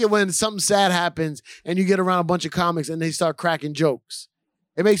I'm saying? I like it when something sad happens and you get around a bunch of comics and they start cracking jokes.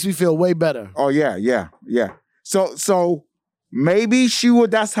 It makes me feel way better. Oh, yeah. So maybe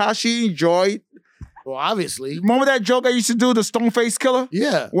that's how she enjoyed. Well, obviously. Remember that joke I used to do, the Stone-Faced Killer?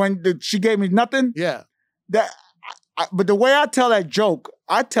 Yeah. When she gave me nothing? Yeah. But the way I tell that joke,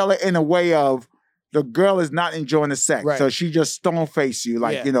 I tell it in a way of the girl is not enjoying the sex. Right. So she just stone-face you,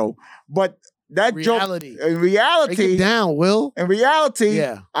 like, But that reality. Joke, in reality. Break it down, Will. In reality,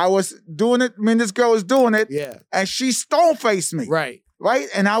 I was doing it, this girl was doing it. Yeah. And she stone-faced me. Right. Right?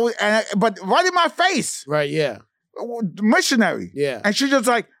 But right in my face. Right, yeah. Missionary. Yeah. And she just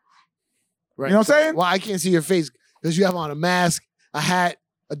like, right. You know what I'm saying? Well, I can't see your face because you have on a mask, a hat,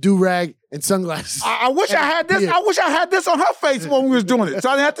 a do-rag, and sunglasses. I wish I had this. Yeah. I wish I had this on her face when we was doing it. So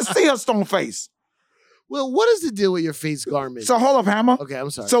I didn't have to see her stone face. Well, what is the deal with your face garment? So hold up, Hammer. Okay, I'm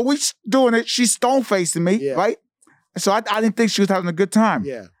sorry. So we doing it. She's stone facing me, right? So I didn't think she was having a good time.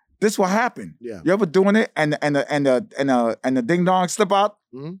 Yeah. This what happened. Yeah. You ever doing it and the ding dong slip out?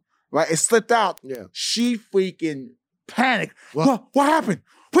 Mm-hmm. Right? It slipped out. Yeah. She freaking panicked. What happened?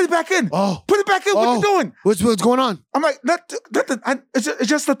 Put it back in. Oh. Put it back in. What you doing? What's going on? I'm like, it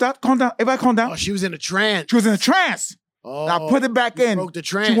just slipped out. Calm down. Everybody calm down. Oh, she was in a trance. She was in a trance. Oh. And I put it back in. Broke the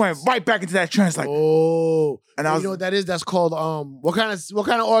trance. She went right back into that trance like. Oh. And you know what that is? That's called what kind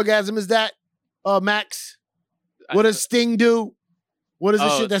of orgasm is that? Max? What does Sting do? What is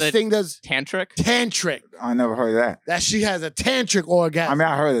the Oh, shit that the Sting does? Tantric? Tantric. I never heard of that. That she has a tantric orgasm. I mean,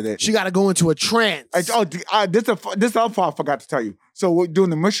 I heard of it. She got to go into a trance. This other part I forgot to tell you. So we're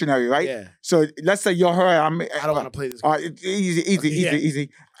doing the missionary, right? Yeah. So let's say you're her. I don't want to play this. Easy.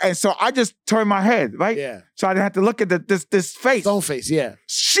 And so I just turned my head, right? Yeah. So I didn't have to look at this face. Stone face, yeah.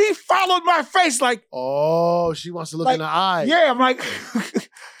 She followed my face like, oh, she wants to look like, in the eye. yeah. I'm like,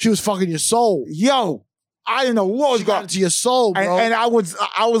 She was fucking your soul. yo, I didn't know what was She got going. into your soul, bro. And I was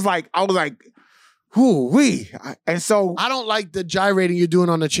like, whoo-wee. And so I don't like the gyrating you're doing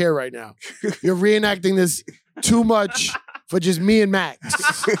on the chair right now. You're reenacting this too much for just me and Max.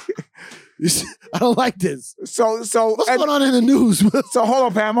 I don't like this. So What's going on in the news? So hold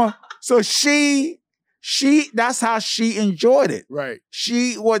on, Pamela. So she that's how she enjoyed it. Right.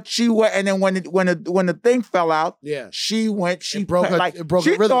 She went, and then when the thing fell out, Yeah. she went, she It broke her- like it broke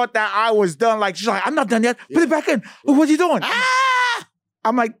she her rhythm. thought that I was done. Like she's like, I'm not done yet. Put it back in. What are you doing? Ah!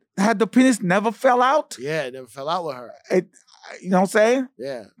 I'm like, had the penis never fell out? Yeah, it never fell out with her. It, you know what I'm saying?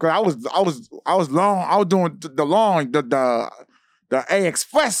 Yeah. Cause I was long. I was doing the A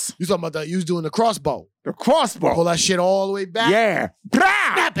Express, You talking about that? You was doing the crossbow. the crossbow. Pull that shit all the way back. Yeah.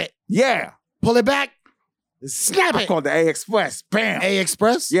 Blah! Snap it. Yeah. Pull it back. Snap I it. call it the A Express. Bam. A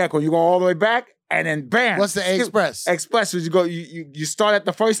Express? Yeah, because you go all the way back and then bam. What's the A Express? Express is you start at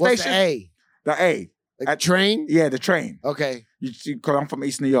the first What's station. the A? The A. Like train? Yeah, the train. Okay. Because I'm from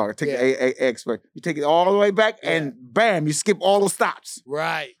East New York. I take Yeah. the A Express. You take it all the way back and bam, you skip all the stops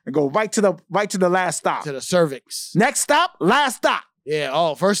Right. and go right to the last stop. To the cervix. Next stop, last stop. Yeah.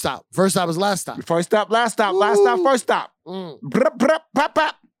 Oh, first stop. First stop is last stop. First stop, last stop, last stop, Ooh. first stop. Mm. Bruh, bruh, pop,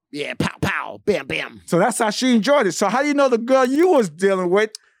 pop. Yeah. Pow, pow. Bam, bam. So that's how she enjoyed it. So how do you know the girl you was dealing with?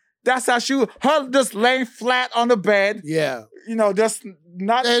 That's how her just laying flat on the bed. Yeah. You know, just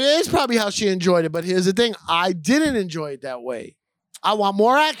not. It is probably how she enjoyed it, but here's the thing. I didn't enjoy it that way. I want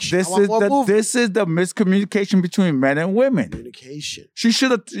more action. I want more movement. This is the miscommunication between men and women. Communication.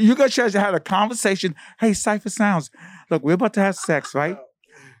 You guys should have had a conversation. Hey, Cypher Sounds, look, we're about to have sex, right?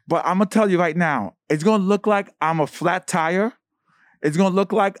 But I'm gonna tell you right now, it's gonna look like I'm a flat tire. It's gonna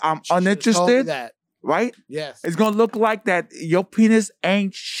look like I'm She should've told me uninterested, that. right? Yes. It's gonna look like that your penis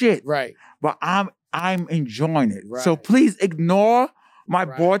ain't shit. Right. But I'm enjoying it. Right. So please ignore my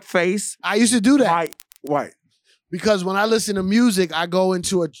Right. bored face. I used to do that. My what? Because when I listen to music, I go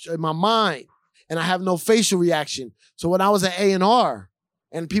into in my mind and I have no facial reaction. So when I was at A&R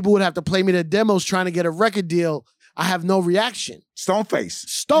and people would have to play me the demos trying to get a record deal, I have no reaction. Stoneface.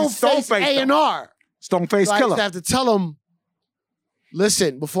 Stoneface A&R. Stoneface So I used killer. to have to tell them,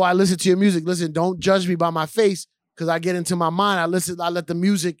 listen, before I listen to your music, listen, don't judge me by my face because I get into my mind. I let the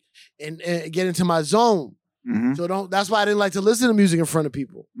music and get into my zone. Mhm. So that's why I didn't like to listen to music in front of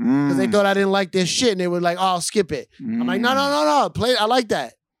people. Because they thought I didn't like their shit and they were like, oh, I'll skip it. I'm like, no, play it. I like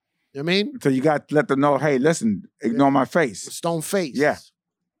that. You know what I mean? So you got to let them know, hey, listen, ignore my face. Stone face. Yeah.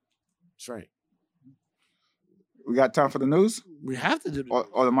 That's right. We got time for the news? We have to do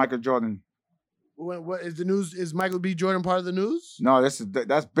Or the Michael Jordan? What is the news? Is Michael B. Jordan part of the news? No, that's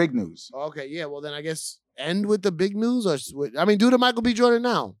big news. Okay, yeah. Well, then I guess end with the big news, or do the Michael B. Jordan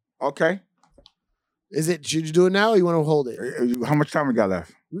now. Okay. Should you do it now, or you want to hold it? How much time we got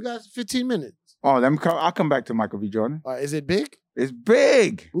left? We got 15 minutes. Oh, I'll come back to Michael B. Jordan. Is it big? It's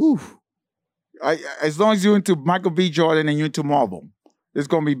big. Ooh. As long as you're into Michael B. Jordan and you're into Marvel, it's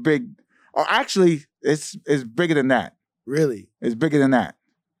gonna be big. Or actually, it's bigger than that. Really? It's bigger than that.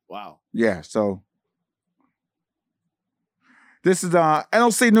 Wow. Yeah. So this is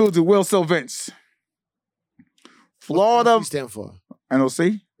NOC News with Will Sylvince. Florida. What does he stand for?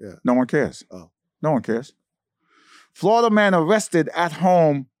 NOC? Yeah. No one cares. Oh. No one cares. Florida man arrested at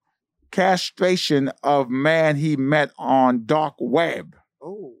home castration of man he met on dark web.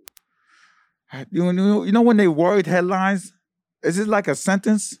 Oh. You know when they word headlines? Is it like a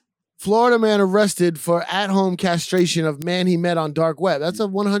sentence? Florida man arrested for at-home castration of man he met on dark web. That's a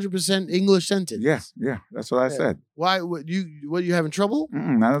 100% English sentence. Yeah, that's what I said. Why? What you having trouble?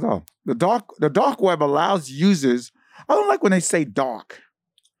 Not at all. The dark web allows users. I don't like when they say dark.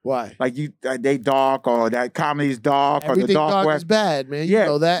 Why? Like they dark, or that comedy's dark, Everything or the dark web is bad, man. You Yeah,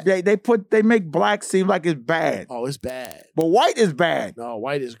 know that. they make black seem like it's bad. Oh, it's bad. But white is bad. No,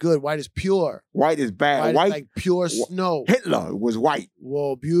 white is good. White is pure. White is bad. White is like pure snow. Hitler was white.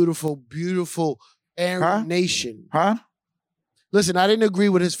 Whoa, beautiful, beautiful Aryan nation. Huh? Listen, I didn't agree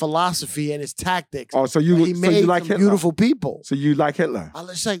with his philosophy and his tactics. Oh, so but you he made you like some Hitler? beautiful people. So you like Hitler?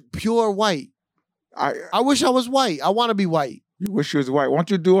 It's like pure white. I wish I was white. I want to be white. You wish you was white. Why don't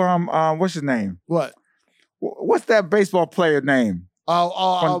you do what's his name? What? What's that baseball player name?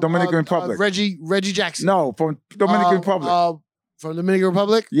 From Dominican Republic. Reggie Jackson. No, from Dominican Republic. From Dominican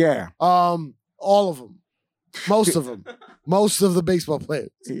Republic? Yeah. All of them. Most of them. Most of the baseball players.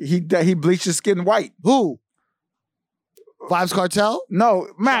 He bleached his skin white. Who? Vibes Cartel? No,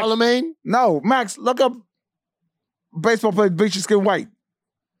 Max. Charlemagne? No, Max, look up baseball player bleach your skin white.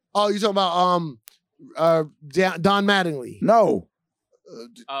 Oh, you talking about Don Mattingly? No.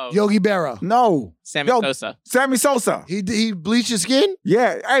 Yogi Berra? No. Sammy Sosa. Sammy Sosa. He bleached his skin?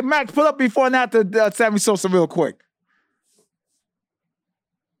 Yeah. Hey, Max, put up before and after Sammy Sosa real quick.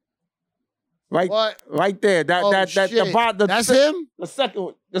 Right, What? right there. Shit. That's him? The second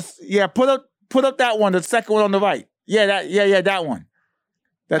one. Yeah, put up that one. The second one on the right. Yeah, that one.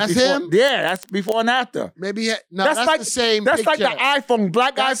 That's before, him? Yeah, that's before and after. Maybe that's like the same. That's picture. like the iPhone,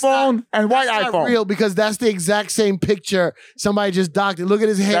 black That's iPhone and white That's iPhone. not real because that's the exact same picture. Somebody just docked it. Look at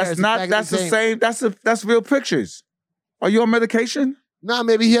his hair. That's It's not. exactly That's the same. That's real pictures. Are you on medication? Nah,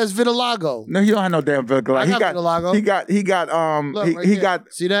 maybe he has vitiligo. No, he don't have no damn vitiligo. I got vitiligo. He got Look, right he there.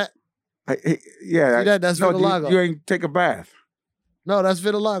 got. See that? Yeah. See that? That's no, vitiligo. You ain't take a bath. No, that's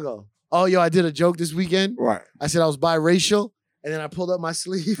vitiligo. Oh, yo, I did a joke this weekend. Right. I said I was biracial, and then I pulled up my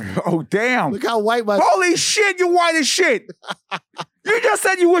sleeve. Oh, damn. Look how white my. Holy shit, you white as shit. You just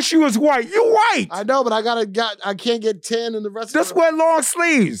said you wish you was white. You white. I know, but I can't get tan in the rest Just of it. wear long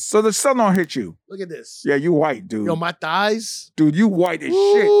sleeves so the sun don't hit you. Look at this. Yeah, you white, dude. Yo, my thighs. Dude, you white as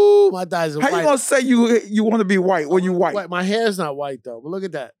shit. Ooh, my thighs are How white. you gonna say you want to be white when you white? My hair's not white though, but look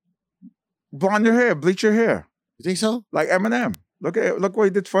at that. Blonde your hair, bleach your hair. You think so? Like Eminem. Look what he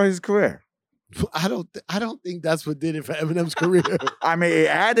did for his career. I don't think that's what did it for Eminem's career. I mean, it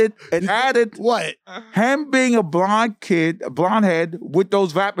added What? him being a blonde kid, a blonde head with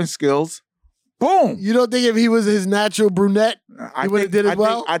those rapping skills. Boom. You don't think if he was his natural brunette, he would have did as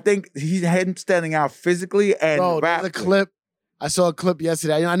well? I think he's him standing out physically and Bro, there's a rapping. clip. I saw a clip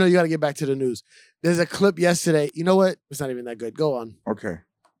yesterday. I know you got to get back to the news. There's a clip yesterday. You know what? It's not even that good. Go on. Okay.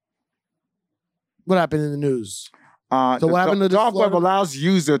 What happened in the news? So what happened to the dark web Florida- allows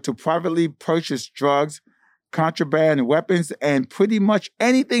user to privately purchase drugs, contraband, weapons, and pretty much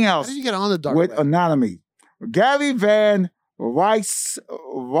anything How else did you get on the dark with web? anonymity. Gary Van Rice.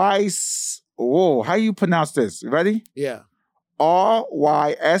 Whoa, how you pronounce this? Ready? Yeah.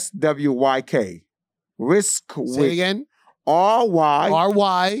 RYSWYK. Risk Say it with again. RYSWYK.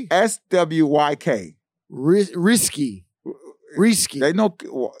 RY. Risky. Risky. They know.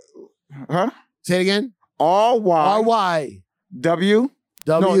 Huh? Say it again. RY. RY. W.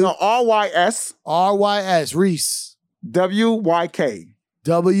 No, RYS. RYS. Reese. WYK.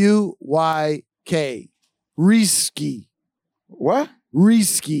 WYK. Risky. What?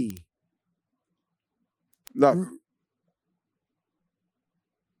 Risky. Look,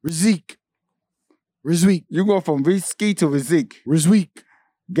 Rizik. Rizweek. you go from Risky to Rizik. Rizweek.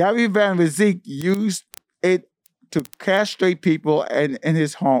 Gary Van Rizik used it to castrate people and in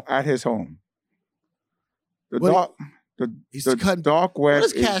his home at his home. He's The cutting. dark web.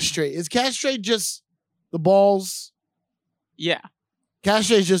 What is castrate? Is castrate just the balls? Yeah.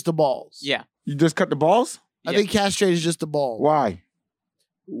 Castrate is just the balls. Yeah. You just cut the balls? I Yeah. think castrate is just the ball. Why?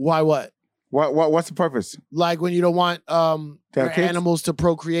 Why what? What's the purpose? Like when you don't want have your kids? animals to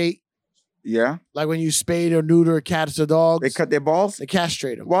procreate. Yeah, Like when you spade or neuter cats or dogs. they cut their balls. They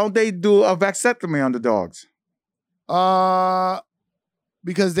castrate them. Why don't they do a vasectomy on the dogs?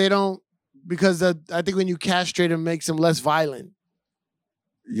 Because they don't. Because I think when you castrate them, it makes them less violent.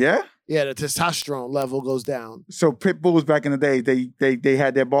 Yeah. Yeah, the testosterone level goes down So pit bulls back in the day, they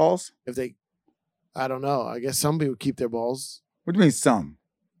had their balls. if they. I don't know. I guess some people keep their balls. What do you mean some?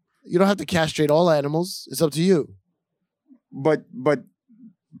 You don't have to castrate all animals. It's up to you. But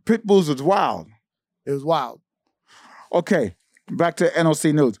pit bulls was wild. It was wild. Okay, back to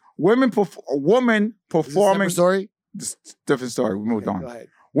NOC news. Woman Is this a performing. separate story? This different story. We moved Okay, on. go ahead.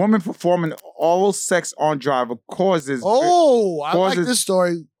 Woman performing oral sex on driver causes Oh, I like Causes- this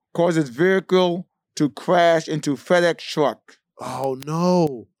story. vehicle to crash into FedEx truck. Oh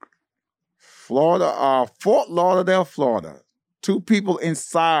no. Fort Lauderdale, Florida. 2 people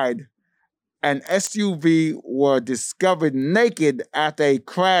inside an SUV were discovered naked after a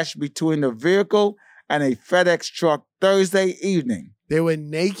crash between the vehicle and a FedEx truck Thursday evening. They were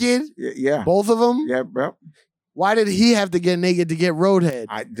naked? Yeah. Both of them? Yeah, bro. Why did he have to get naked to get roadhead?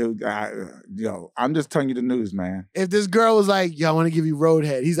 I'm just telling you the news, man. If this girl was like, yo, I want to give you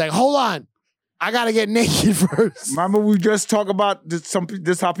roadhead, he's like, hold on. I got to get naked first. Remember we just talked about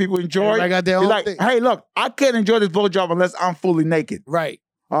this how people enjoy? Everybody got their You're own like, thing. hey, look, I can't enjoy this blowjob unless I'm fully naked. Right.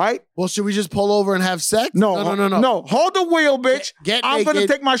 All right? Well, should we just pull over and have sex? No. No, hold the wheel, bitch. Get I'm going to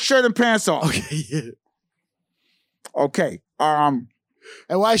naked. take my shirt and pants off. Okay, yeah. Okay.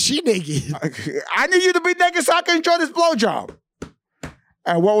 And why is she naked? I need you to be naked so I can enjoy this blowjob.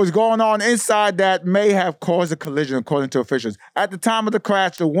 and what was going on inside that may have caused a collision, according to officials. At the time of the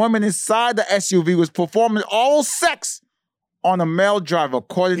crash, the woman inside the SUV was performing oral sex on a male driver,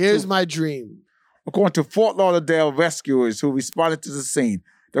 Here's my dream. According to Fort Lauderdale rescuers who responded to the scene.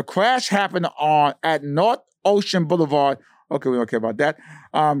 The crash happened at North Ocean Boulevard. Okay, we don't care about that.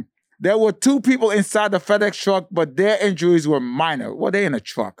 There were 2 people inside the FedEx truck, but their injuries were minor. Well, they in a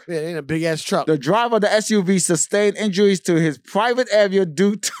truck. Yeah, they in a big-ass truck. The driver of the SUV sustained injuries to his private area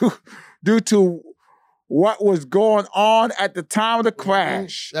due to what was going on at the time of the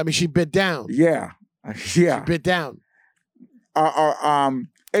crash. I mean, she bit down. Yeah. She bit down.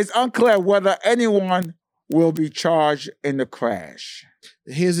 It's unclear whether anyone will be charged in the crash.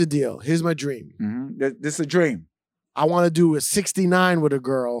 Here's the deal. Here's my dream. This is a dream. I want to do a 69 with a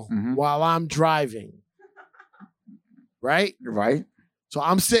girl while I'm driving. Right? Right. So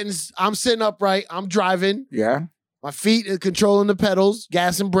I'm sitting upright. I'm driving. Yeah. My feet are controlling the pedals,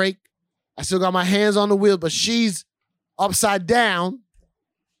 gas and brake. I still got my hands on the wheel, but she's upside down,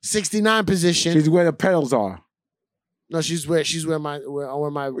 69 position. She's where the pedals are. No, she's where my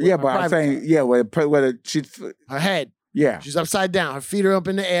yeah, but I'm saying where she's her head. Yeah. She's upside down. Her feet are up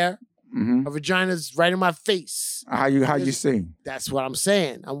in the air. Her vagina's right in my face. How you sing? That's what I'm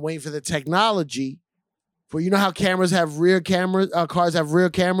saying. I'm waiting for the technology. For you know how cameras have rear cameras, cars have rear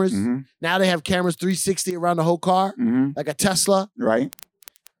cameras. Now they have cameras 360 around the whole car, like a Tesla. Right.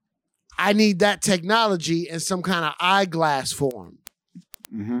 I need that technology in some kind of eyeglass form.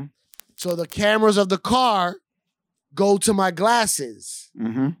 So the cameras of the car go to my glasses.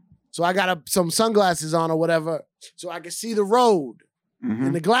 So I got some sunglasses on or whatever, so I can see the road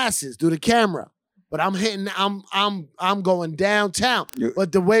in the glasses through the camera. But I'm going downtown.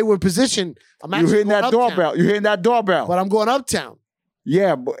 But the way we're positioned, I'm actually hitting that doorbell. You're hitting that doorbell. But I'm going uptown.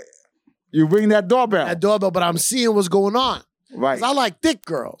 Yeah, but you ring that doorbell. That doorbell, but I'm seeing what's going on. Right. 'Cause I like thick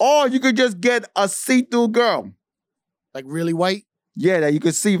girls. Or you could just get a see-through girl. Like really white? Yeah, that you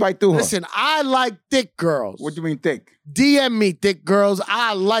can see right through her. Listen, I like thick girls. What do you mean thick? DM me, thick girls.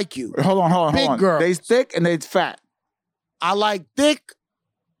 I like you. Hold on. Big girls. They thick and they fat. I like thick.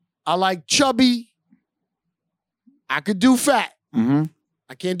 I like chubby. I could do fat.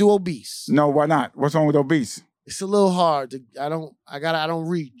 I can't do obese. No, why not? What's wrong with obese? It's a little hard. I don't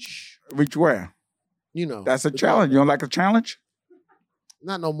reach. Reach where? You know. That's a challenge. You don't like a challenge?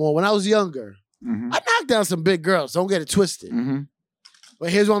 Not no more. When I was younger, I knocked down some big girls. Don't get it twisted. But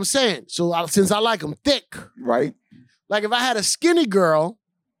here's what I'm saying. So since I like them thick. Right. Like if I had a skinny girl,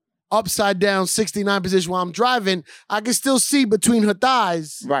 upside down, 69 position while I'm driving, I can still see between her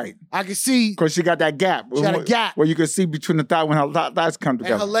thighs. Right. I can see. Because she got that gap. She got a gap. Where you can see between the thigh when her thighs come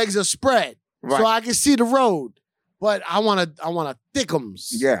together. And her legs are spread. Right. So I can see the road. But I want a thickums.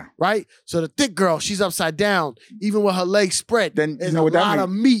 Yeah. Right? So the thick girl, she's upside down, even with her legs spread. Then there's you know what that a lot means?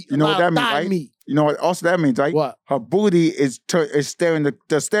 of meat. You know what that means, thigh right? meat. You know what also that means, right? What? Her booty is steering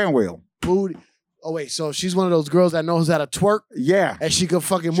the steering wheel. Booty. Oh, wait. So she's one of those girls that knows how to twerk? Yeah. And she could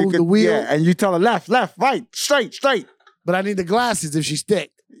fucking move the wheel? Yeah, and you tell her left, right, straight. But I need the glasses if she's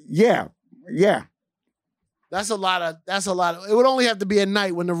thick. Yeah. That's a lot of. It would only have to be at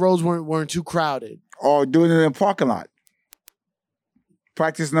night when the roads weren't too crowded. Or doing it in a parking lot.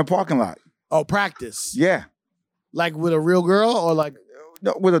 Practice in the parking lot. Oh, practice. Yeah. Like with a real girl or like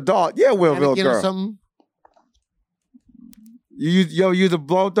no, with a doll. Yeah, with a real girl. Or something? You use a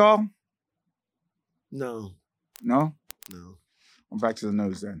blow doll? No. No? No. I'm back to the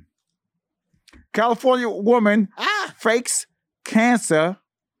news then. California woman fakes cancer,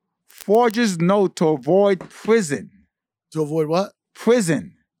 forges note to avoid prison. To avoid what?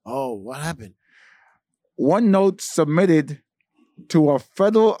 Prison. Oh, what happened? One note submitted to a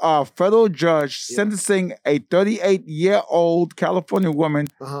federal judge sentencing a 38-year-old California woman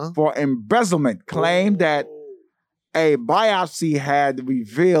for embezzlement claimed that a biopsy had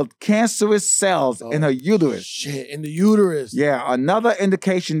revealed cancerous cells in her uterus. Shit, in the uterus. Yeah, another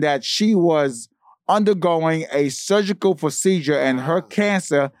indication that she was undergoing a surgical procedure and her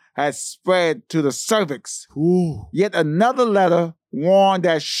cancer had spread to the cervix. Ooh. Yet another letter warned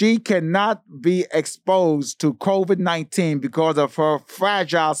that she cannot be exposed to COVID-19 because of her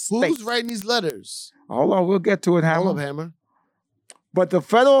fragile state. Who's writing these letters? Hold on, we'll get to it, Hammer. Hold up, Hammer. But the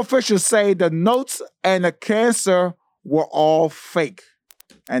federal officials say the notes and the cancer were all fake.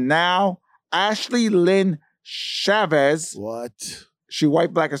 And now, Ashley Lynn Chavez. What? She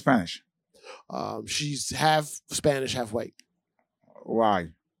white, black, or Spanish? She's half Spanish, half white. Why?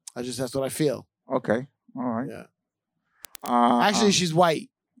 That's what I feel. Okay. All right. Yeah. Actually, she's white.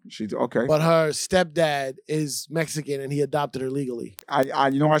 She's okay. But her stepdad is Mexican and he adopted her legally.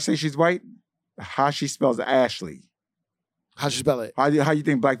 You know why I say she's white? How she spells Ashley. How'd you spell it? How you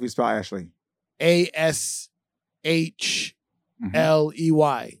think black people spell Ashley? ASHLEY.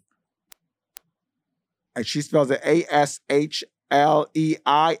 And she spells it ASHLEIGH.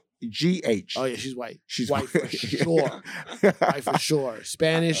 Oh yeah, she's white. She's white for sure. White for sure.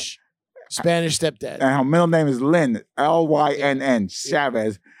 Spanish stepdad. And her middle name is Lynn, Lynn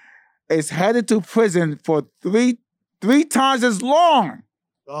Chavez, is headed to prison for three times as long.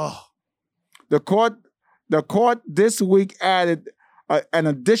 Oh. The court this week added an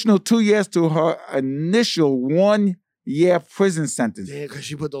additional 2 years to her initial 1 year prison sentence. Damn, because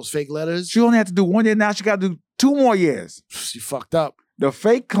she put those fake letters. She only had to do 1 year. Now she got to do 2 more years. She fucked up. The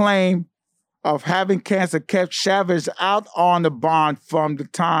fake claim of having cancer kept Chavez out on the bond from the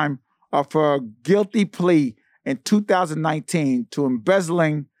time of her guilty plea in 2019 to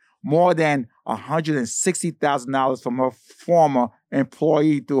embezzling more than $160,000 from her former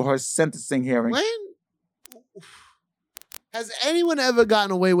employee through her sentencing hearing. When? Has anyone ever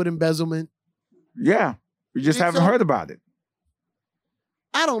gotten away with embezzlement? Yeah. We just haven't heard about it.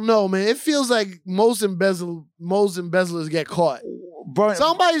 I don't know, man. It feels like most embezzlers get caught.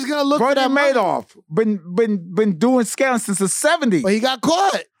 Somebody's gonna look for that money. Madoff been doing scams since the 70s. But he got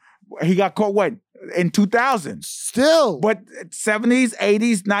caught. He got caught when? In 2000. Still. But 70s,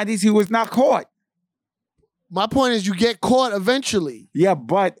 80s, 90s, he was not caught. My point is you get caught eventually. Yeah,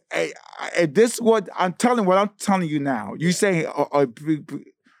 but this is what I'm telling you now. You say,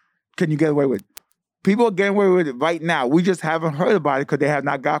 can you get away with it? People are getting away with it right now. We just haven't heard about it because they have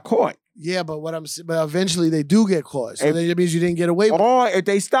not got caught. Yeah, but but eventually they do get caught. So that means you didn't get away with it. Or if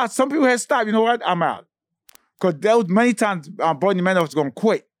they stop, some people have stopped. You know what? I'm out. Because there was many times Bernie Madoff was going to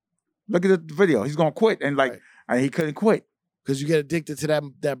quit. Look at the video. He's going to quit. And and he couldn't quit. Because you get addicted to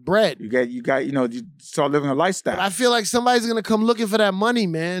that bread. You start living a lifestyle. But I feel like somebody's going to come looking for that money,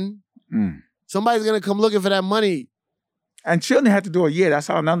 man. Somebody's going to come looking for that money. And she only had to do a year. That's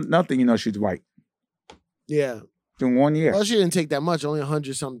how nothing, she's white. Yeah. In 1 year. Well, she didn't take that much. Only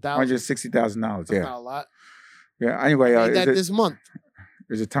 $100-something thousand. $160,000. That's not a lot. Yeah. Anyway, I made that this month.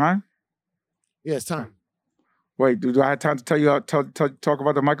 Is it time? Yeah, it's time. Wait, do I have time to tell you talk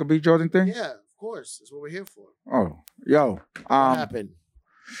about the Michael B. Jordan thing? Yeah, of course. That's what we're here for. Oh, yo. What happened?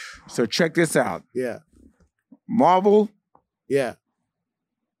 So check this out. Yeah. Marvel. Yeah.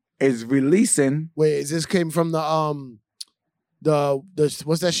 Is releasing. Wait, is this came from the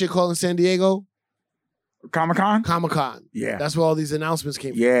what's that shit called in San Diego? Comic-Con? Comic-Con. Yeah. That's where all these announcements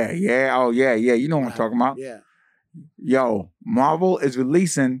came from. Yeah. Oh, yeah. You know what I'm talking about. Yeah. Yo, Marvel is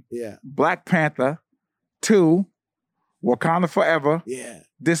releasing Black Panther 2, Wakanda Forever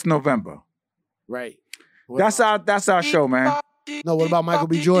this November. Right. That's our show, man. No, what about Michael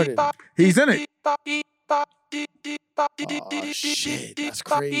B. Jordan? He's in it. Oh, shit. That's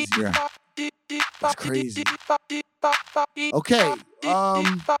crazy. Yeah. That's crazy. Okay. All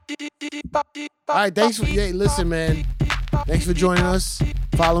right, listen, man. Thanks for joining us.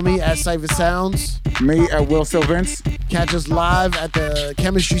 Follow me at Cypher Sounds. Me at Will Sylvans. Catch us live at the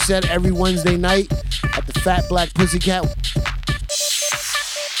Chemistry Set every Wednesday night at the Fat Black Pussycat.